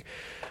gig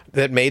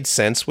that made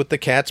sense with the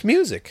Cats'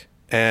 music.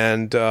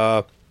 And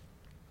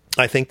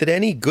I think that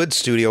any good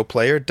studio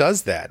player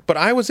does that. But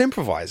I was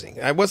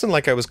improvising. I wasn't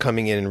like I was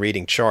coming in and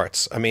reading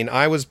charts. I mean,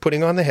 I was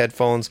putting on the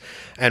headphones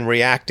and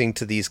reacting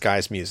to these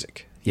guys'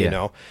 music, you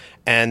know?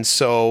 And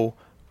so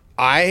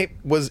I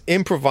was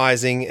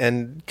improvising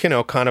and, you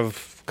know, kind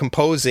of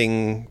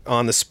composing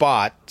on the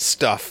spot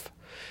stuff.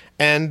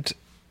 And,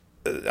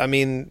 I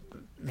mean,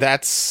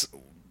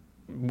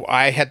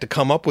 I had to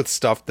come up with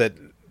stuff that,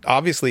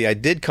 obviously I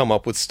did come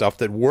up with stuff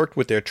that worked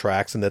with their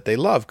tracks and that they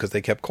loved because they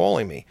kept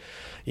calling me.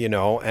 You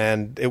know,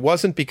 and it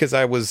wasn't because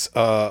I was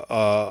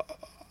trying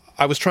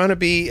to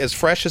be as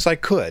fresh as I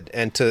could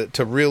and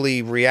to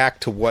really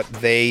react to what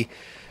they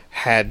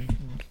had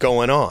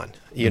going on,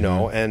 you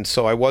know, and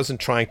so I wasn't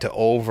trying to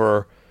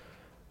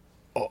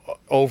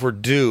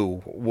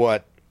overdo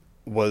what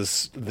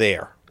was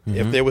there.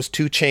 If there was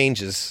two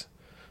changes,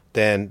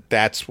 then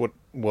that's what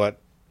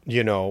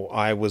you know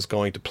I was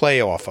going to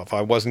play off of.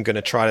 I wasn't going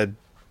to try to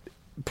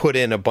put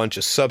in a bunch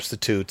of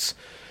substitutes.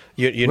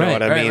 You know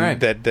what I mean? Right.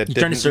 That You're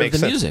trying to serve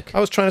the music. I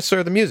was trying to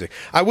serve the music.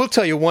 I will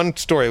tell you one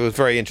story that was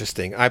very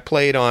interesting. I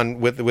played on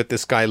with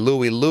this guy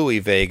Louis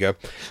Vega,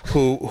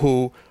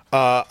 who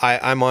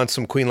I'm on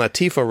some Queen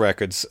Latifah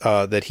records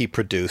that he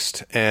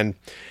produced, and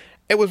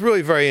it was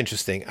really very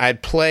interesting.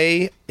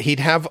 He'd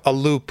have a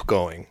loop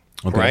going,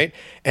 right,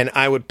 and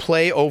I would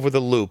play over the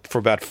loop for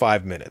about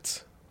 5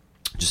 minutes,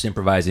 just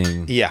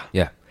improvising. Yeah,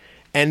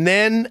 and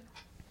then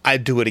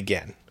I'd do it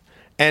again,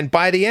 and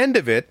by the end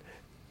of it,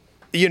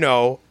 you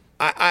know,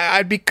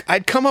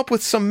 I'd come up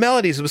with some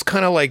melodies. It was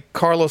kind of like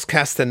Carlos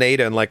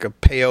Castaneda and like a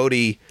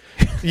peyote,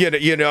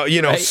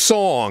 right.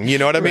 Song. You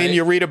know what I mean? Right.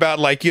 You read about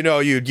like, you know,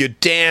 you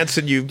dance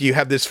and you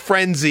have this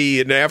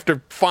frenzy, and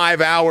after 5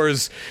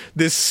 hours,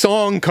 this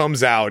song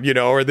comes out, you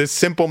know, or this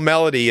simple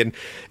melody, and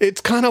it's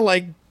kind of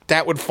like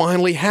that would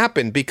finally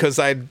happen because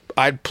I'd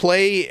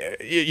play,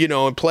 you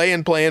know, and play,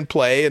 and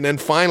then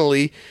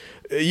finally,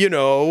 you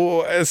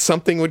know,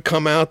 something would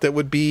come out that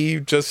would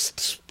be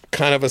just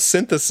kind of a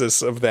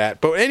synthesis of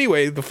that. But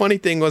anyway, the funny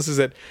thing is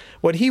that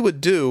what he would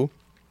do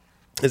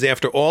is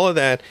after all of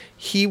that,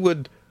 he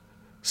would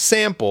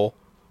sample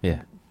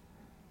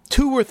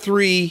 2 or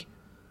 3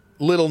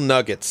 little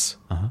nuggets,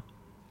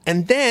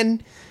 and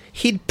then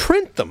he'd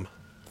print them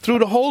through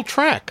the whole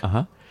track.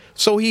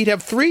 So he'd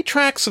have 3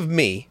 tracks of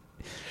me,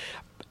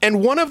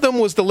 and one of them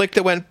was the lick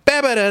that went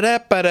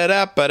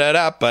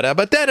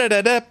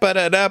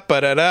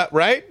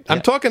right?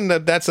 I'm talking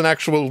that's an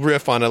actual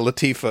riff on a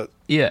Latifah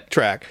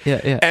track.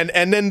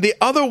 And then the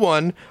other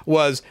one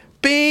was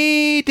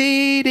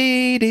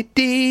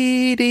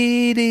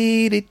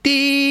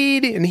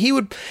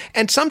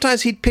and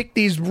sometimes he'd pick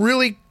these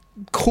really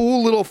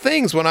cool little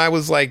things when I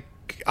was like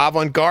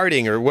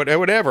avant-garding or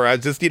whatever. I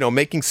was just, you know,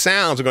 making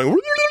sounds or going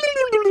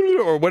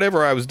or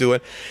whatever I was doing.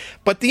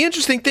 But the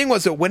interesting thing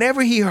was that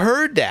whenever he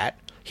heard that,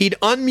 he'd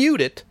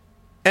unmute it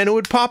and it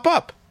would pop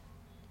up.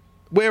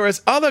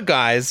 Whereas other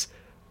guys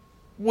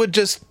would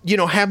just,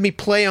 have me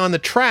play on the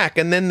track,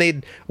 and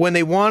then when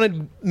they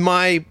wanted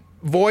my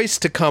voice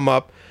to come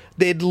up,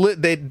 they'd raise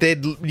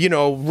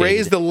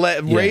the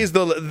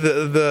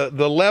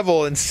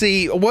level and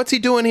see what's he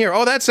doing here.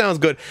 Oh, that sounds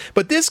good.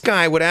 But this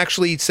guy would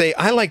actually say,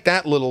 I like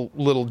that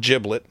little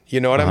giblet. You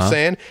know what I'm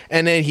saying?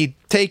 And then he'd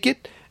take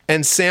it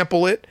and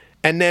sample it,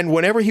 and then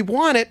whenever he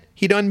wanted,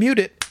 he'd unmute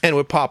it and it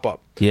would pop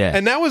up. Yeah.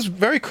 And that was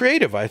very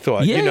creative, I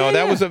thought. Yeah,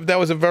 that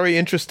was a very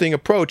interesting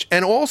approach.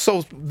 And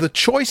also the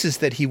choices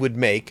that he would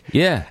make.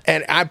 Yeah.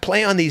 And I'd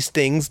play on these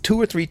things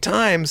 2 or 3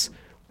 times,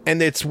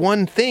 and it's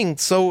one thing.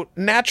 So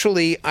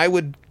naturally I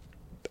would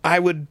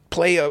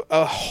play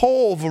a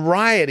whole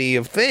variety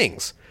of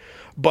things.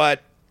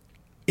 But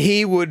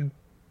he would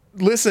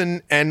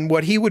listen, and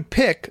what he would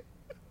pick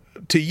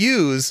to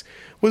use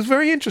was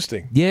very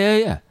interesting.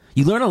 Yeah.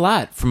 You learn a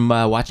lot from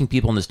watching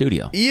people in the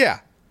studio.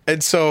 Yeah.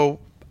 And so,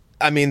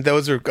 I mean,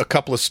 those are a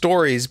couple of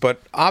stories,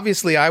 but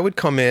obviously I would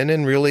come in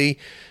and really,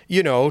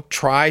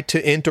 try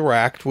to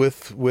interact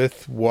with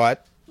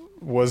what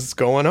was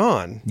going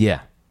on.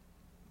 Yeah.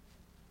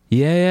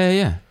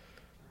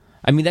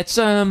 I mean, that's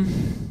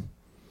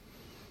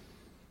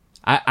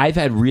I've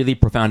had really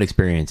profound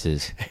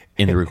experiences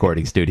in the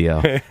recording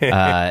studio,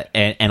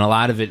 and a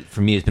lot of it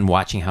for me has been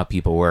watching how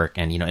people work.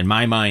 And in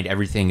my mind,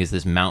 everything is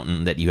this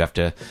mountain that you have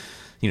to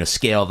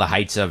scale the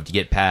heights of to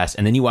get past.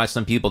 And then you watch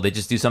some people, they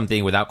just do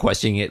something without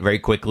questioning it very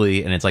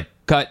quickly, and it's like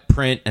cut,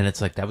 print, and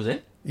it's like, that was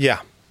it. Yeah.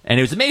 And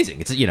it was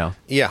amazing. It's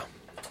Yeah.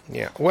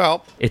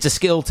 Well, it's a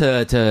skill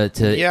to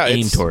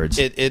aim towards.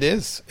 It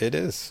is.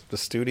 The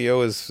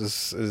studio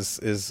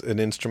is an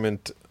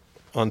instrument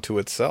unto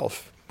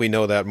itself. We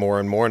know that more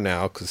and more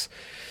now because.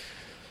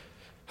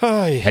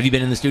 Have you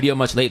been in the studio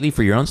much lately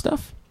for your own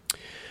stuff?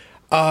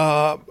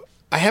 I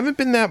haven't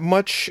been that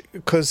much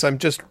because I'm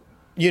just,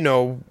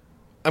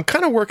 I'm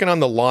kind of working on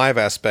the live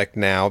aspect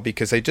now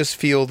because I just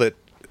feel that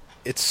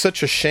it's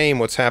such a shame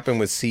what's happened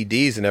with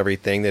CDs and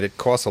everything, that it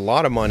costs a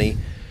lot of money,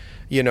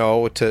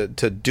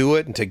 to do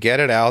it and to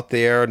get it out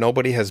there.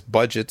 Nobody has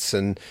budgets,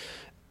 and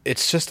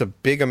it's just a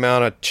big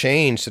amount of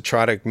change to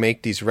try to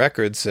make these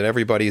records, and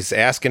everybody's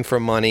asking for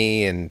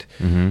money and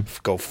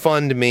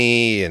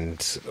GoFundMe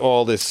and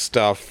all this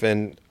stuff.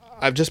 And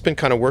I've just been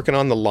kind of working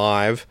on the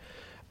live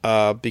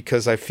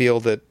because I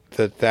feel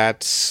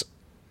that's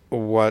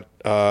what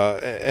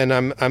and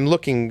I'm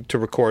looking to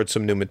record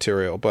some new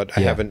material, but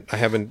I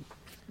haven't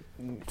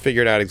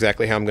figured out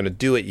exactly how I'm going to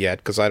do it yet,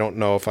 because I don't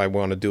know if I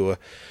want to do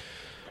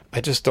I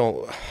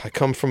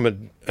come from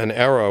an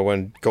era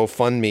when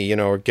GoFundMe,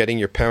 or getting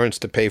your parents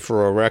to pay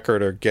for a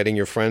record or getting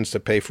your friends to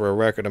pay for a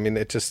record. I mean,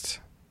 it just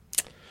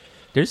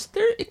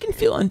it can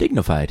feel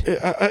undignified.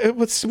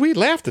 We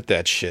laughed at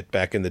that shit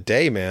back in the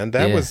day, man.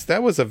 That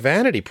was a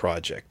vanity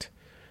project.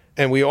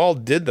 And we all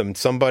did them.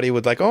 Somebody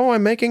would oh,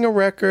 I'm making a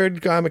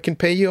record. I can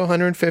pay you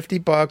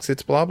 $150.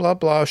 It's blah, blah,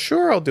 blah.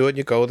 Sure, I'll do it.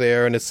 You go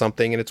there, and it's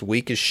something, and it's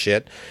weak as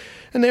shit.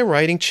 And they're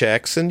writing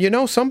checks. And,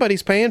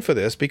 somebody's paying for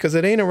this because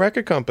it ain't a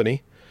record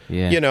company.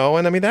 Yeah.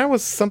 And I mean, that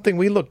was something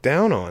we looked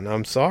down on.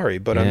 I'm sorry.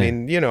 But I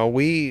mean,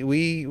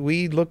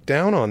 we looked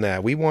down on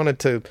that. We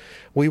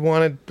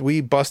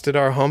busted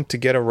our hump to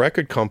get a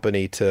record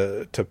company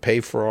to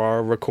pay for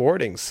our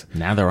recordings.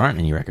 Now there aren't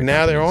any record companies.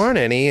 Now there aren't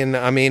any. And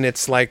I mean,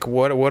 it's like,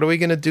 what are we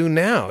going to do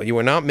now? You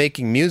are not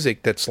making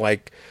music that's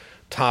like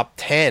top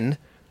 10.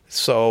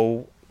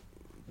 So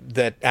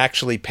that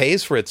actually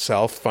pays for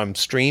itself from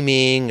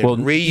streaming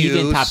and reuse.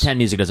 Even top 10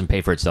 music doesn't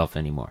pay for itself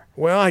anymore.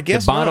 Well, I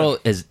guess the bottle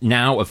is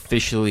now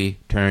officially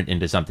turned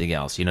into something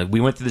else. We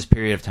went through this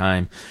period of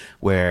time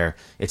where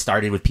it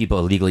started with people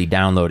illegally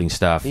downloading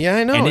stuff. Yeah,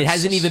 I know. And it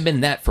hasn't even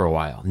been that for a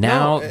while.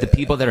 Now the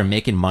people that are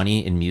making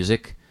money in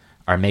music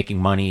are making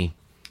money.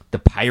 The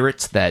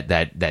pirates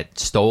that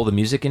stole the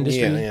music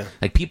industry,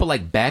 like people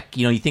like Beck.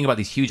 You think about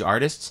these huge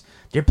artists.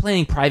 They're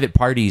playing private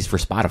parties for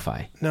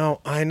Spotify.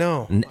 No, I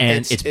know.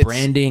 And it's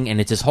branding,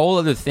 and it's this whole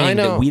other thing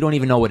that we don't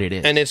even know what it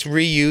is. And it's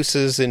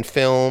reuses in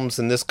films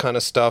and this kind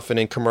of stuff and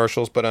in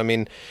commercials. But I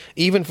mean,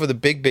 even for the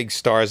big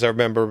stars, I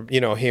remember,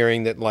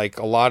 hearing that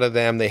a lot of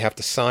them, they have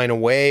to sign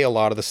away a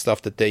lot of the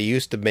stuff that they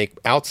used to make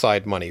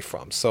outside money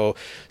from. So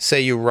say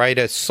you write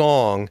a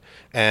song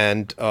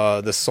and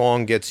the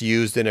song gets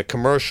used in a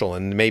commercial,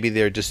 and maybe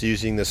they're just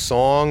using the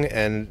song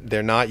and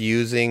they're not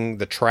using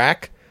the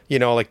track.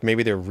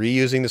 Maybe they're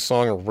reusing the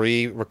song or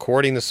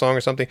re-recording the song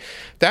or something.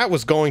 That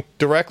was going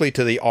directly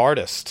to the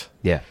artist.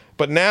 Yeah.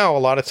 But now, a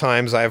lot of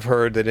times, I've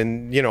heard that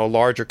in,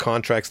 larger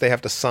contracts, they have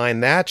to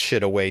sign that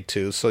shit away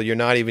too. So you're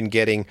not even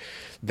getting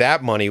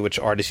that money, which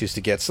artists used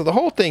to get. So the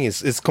whole thing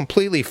is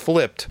completely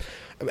flipped.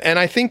 And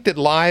I think that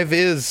live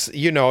is,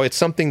 it's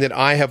something that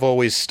I have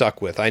always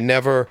stuck with. I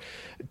never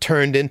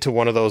turned into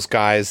one of those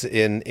guys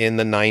in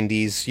the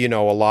 90s.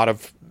 A lot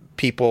of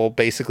people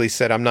basically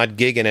said, I'm not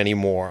gigging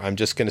anymore. I'm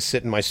just going to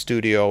sit in my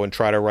studio and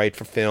try to write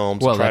for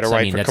films, try to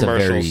write for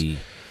commercials.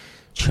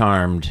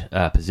 charmed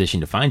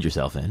position to find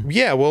yourself in.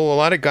 Yeah, well, a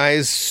lot of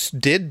guys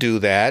did do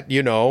that,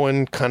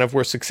 and kind of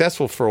were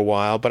successful for a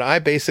while. But I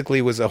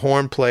basically was a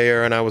horn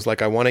player, and I was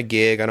like, I want a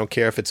gig. I don't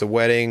care if it's a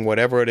wedding,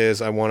 whatever it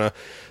is. I want to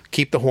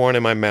keep the horn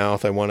in my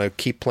mouth. I want to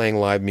keep playing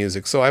live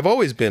music. So I've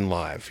always been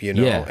live,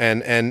 Yeah.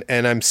 and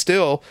I'm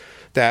still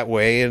that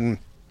way. And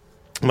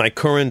my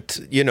current,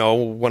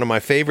 one of my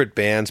favorite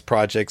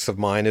projects of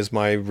mine is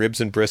my Ribs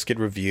and Brisket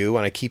Review,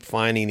 and I keep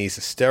finding these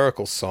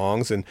hysterical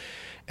songs. And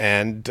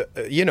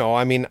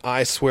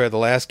I swear, the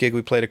last gig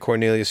we played at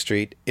Cornelia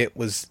Street, it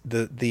was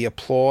the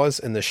applause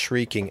and the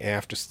shrieking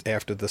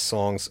after the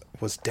songs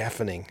was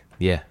deafening.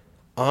 Yeah.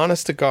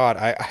 Honest to God,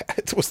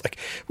 it was like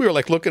we were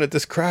like looking at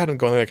this crowd and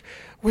going like,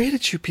 "Where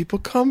did you people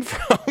come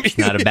from?"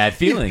 Not a bad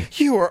feeling.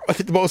 You are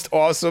the most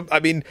awesome. I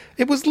mean,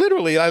 it was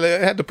literally I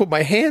had to put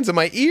my hands in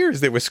my ears.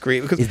 They were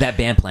screaming. Is that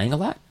band playing a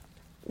lot?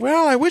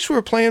 Well, I wish we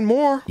were playing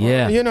more.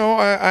 Yeah.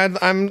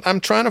 I'm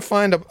trying to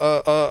find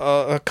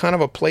a kind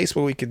of a place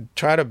where we could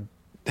try to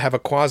have a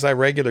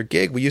quasi-regular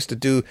gig. We used to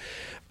do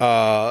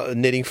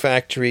Knitting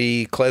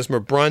Factory,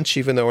 Klezmer Brunch,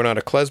 even though we're not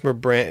a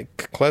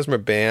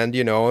Klezmer band,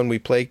 and we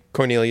play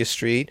Cornelia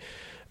Street.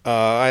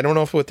 I don't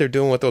know what they're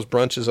doing with those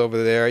brunches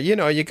over there. You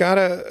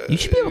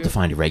should be able to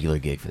find a regular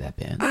gig for that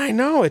band. I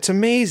know, it's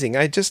amazing.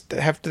 I just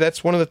have to.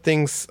 That's one of the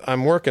things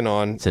I'm working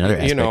on. It's another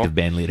aspect of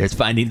band leaders,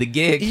 finding the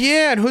gig.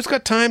 Yeah, and who's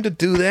got time to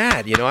do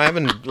that? I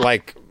haven't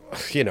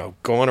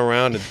going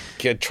around and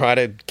try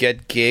to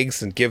get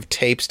gigs and give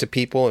tapes to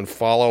people and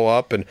follow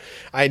up, and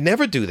I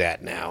never do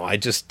that now. I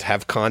just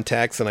have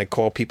contacts and I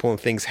call people and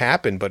things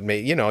happen. But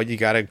you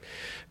got to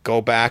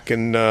go back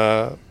and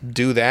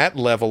do that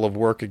level of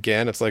work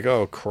again. It's like,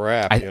 oh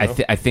crap.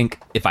 I think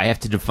if I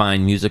have to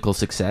define musical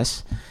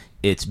success,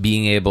 it's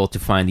being able to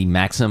find the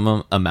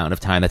maximum amount of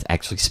time that's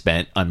actually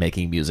spent on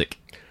making music.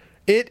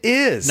 It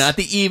is not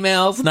the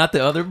emails, not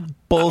the other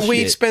bullshit.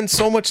 We spend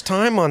so much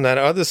time on that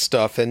other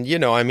stuff, and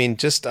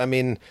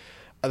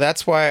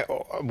that's why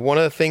one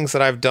of the things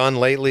that I've done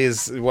lately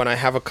is when I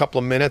have a couple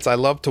of minutes, I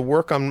love to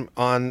work on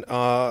writing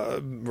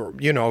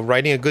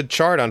a good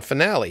chart on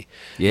Finale.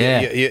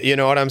 Yeah, you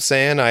know what I'm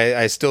saying.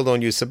 I still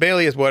don't use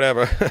Sibelius,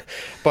 whatever,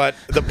 but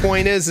the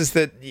point is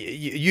that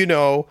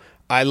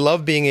I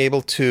love being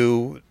able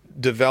to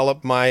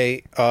develop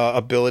my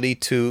ability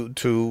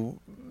to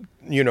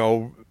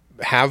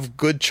have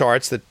good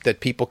charts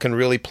that people can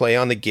really play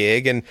on the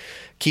gig and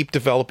keep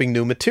developing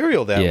new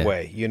material that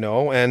way,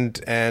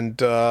 and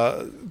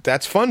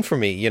that's fun for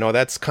me.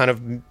 That's kind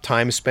of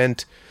time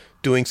spent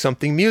doing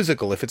something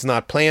musical. If it's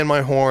not playing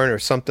my horn or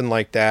something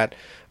like that,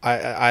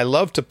 I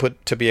love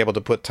to be able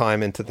to put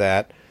time into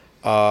that,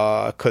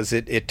 because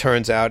it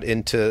turns out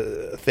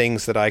into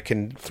things that I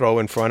can throw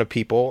in front of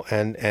people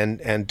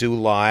and do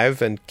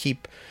live and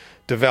keep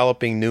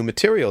developing new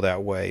material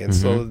that way. And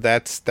so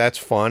that's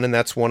fun, and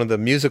that's one of the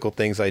musical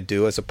things I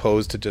do, as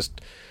opposed to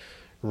just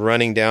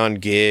running down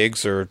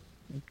gigs or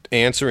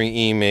answering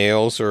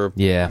emails or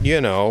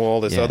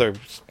all this other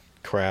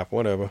crap,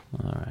 whatever.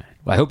 All right.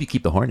 Well, I hope you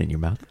keep the horn in your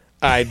mouth.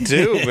 I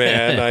do,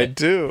 man. I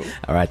do.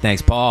 All right.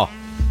 Thanks, Paul.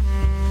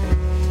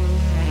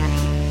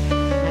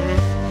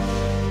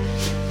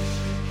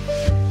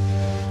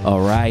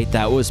 All right.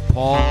 That was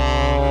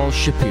Paul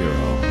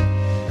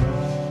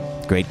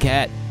Shapiro. Great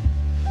cat.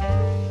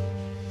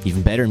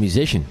 Even better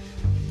musician.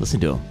 Listen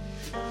to him.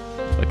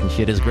 Fucking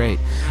shit is great.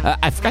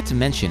 I forgot to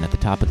mention at the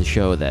top of the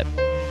show that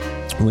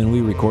when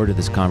we recorded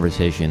this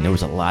conversation, there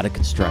was a lot of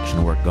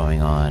construction work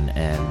going on,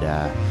 and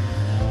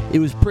it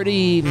was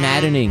pretty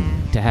maddening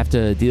to have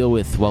to deal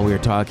with while we were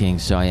talking,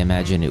 so I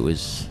imagine it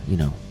was,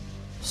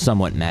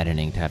 somewhat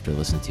maddening to have to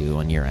listen to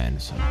on your end,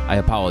 so I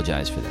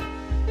apologize for that.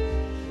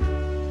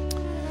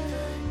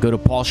 Go to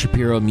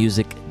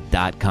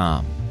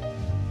paulshapiromusic.com.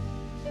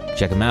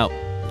 Check him out.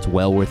 It's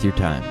well worth your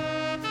time.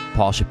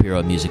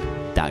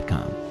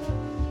 paulshapiromusic.com.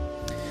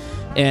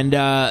 And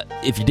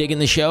if you're digging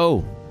the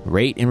show,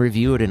 rate and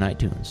review it in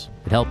iTunes.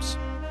 It helps.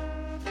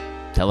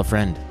 Tell a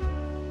friend.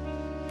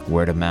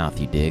 Word of mouth,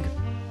 you dig?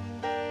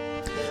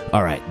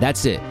 All right,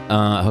 that's it.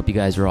 I hope you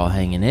guys are all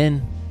hanging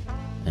in,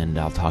 and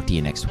I'll talk to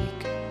you next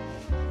week.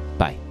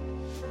 Bye.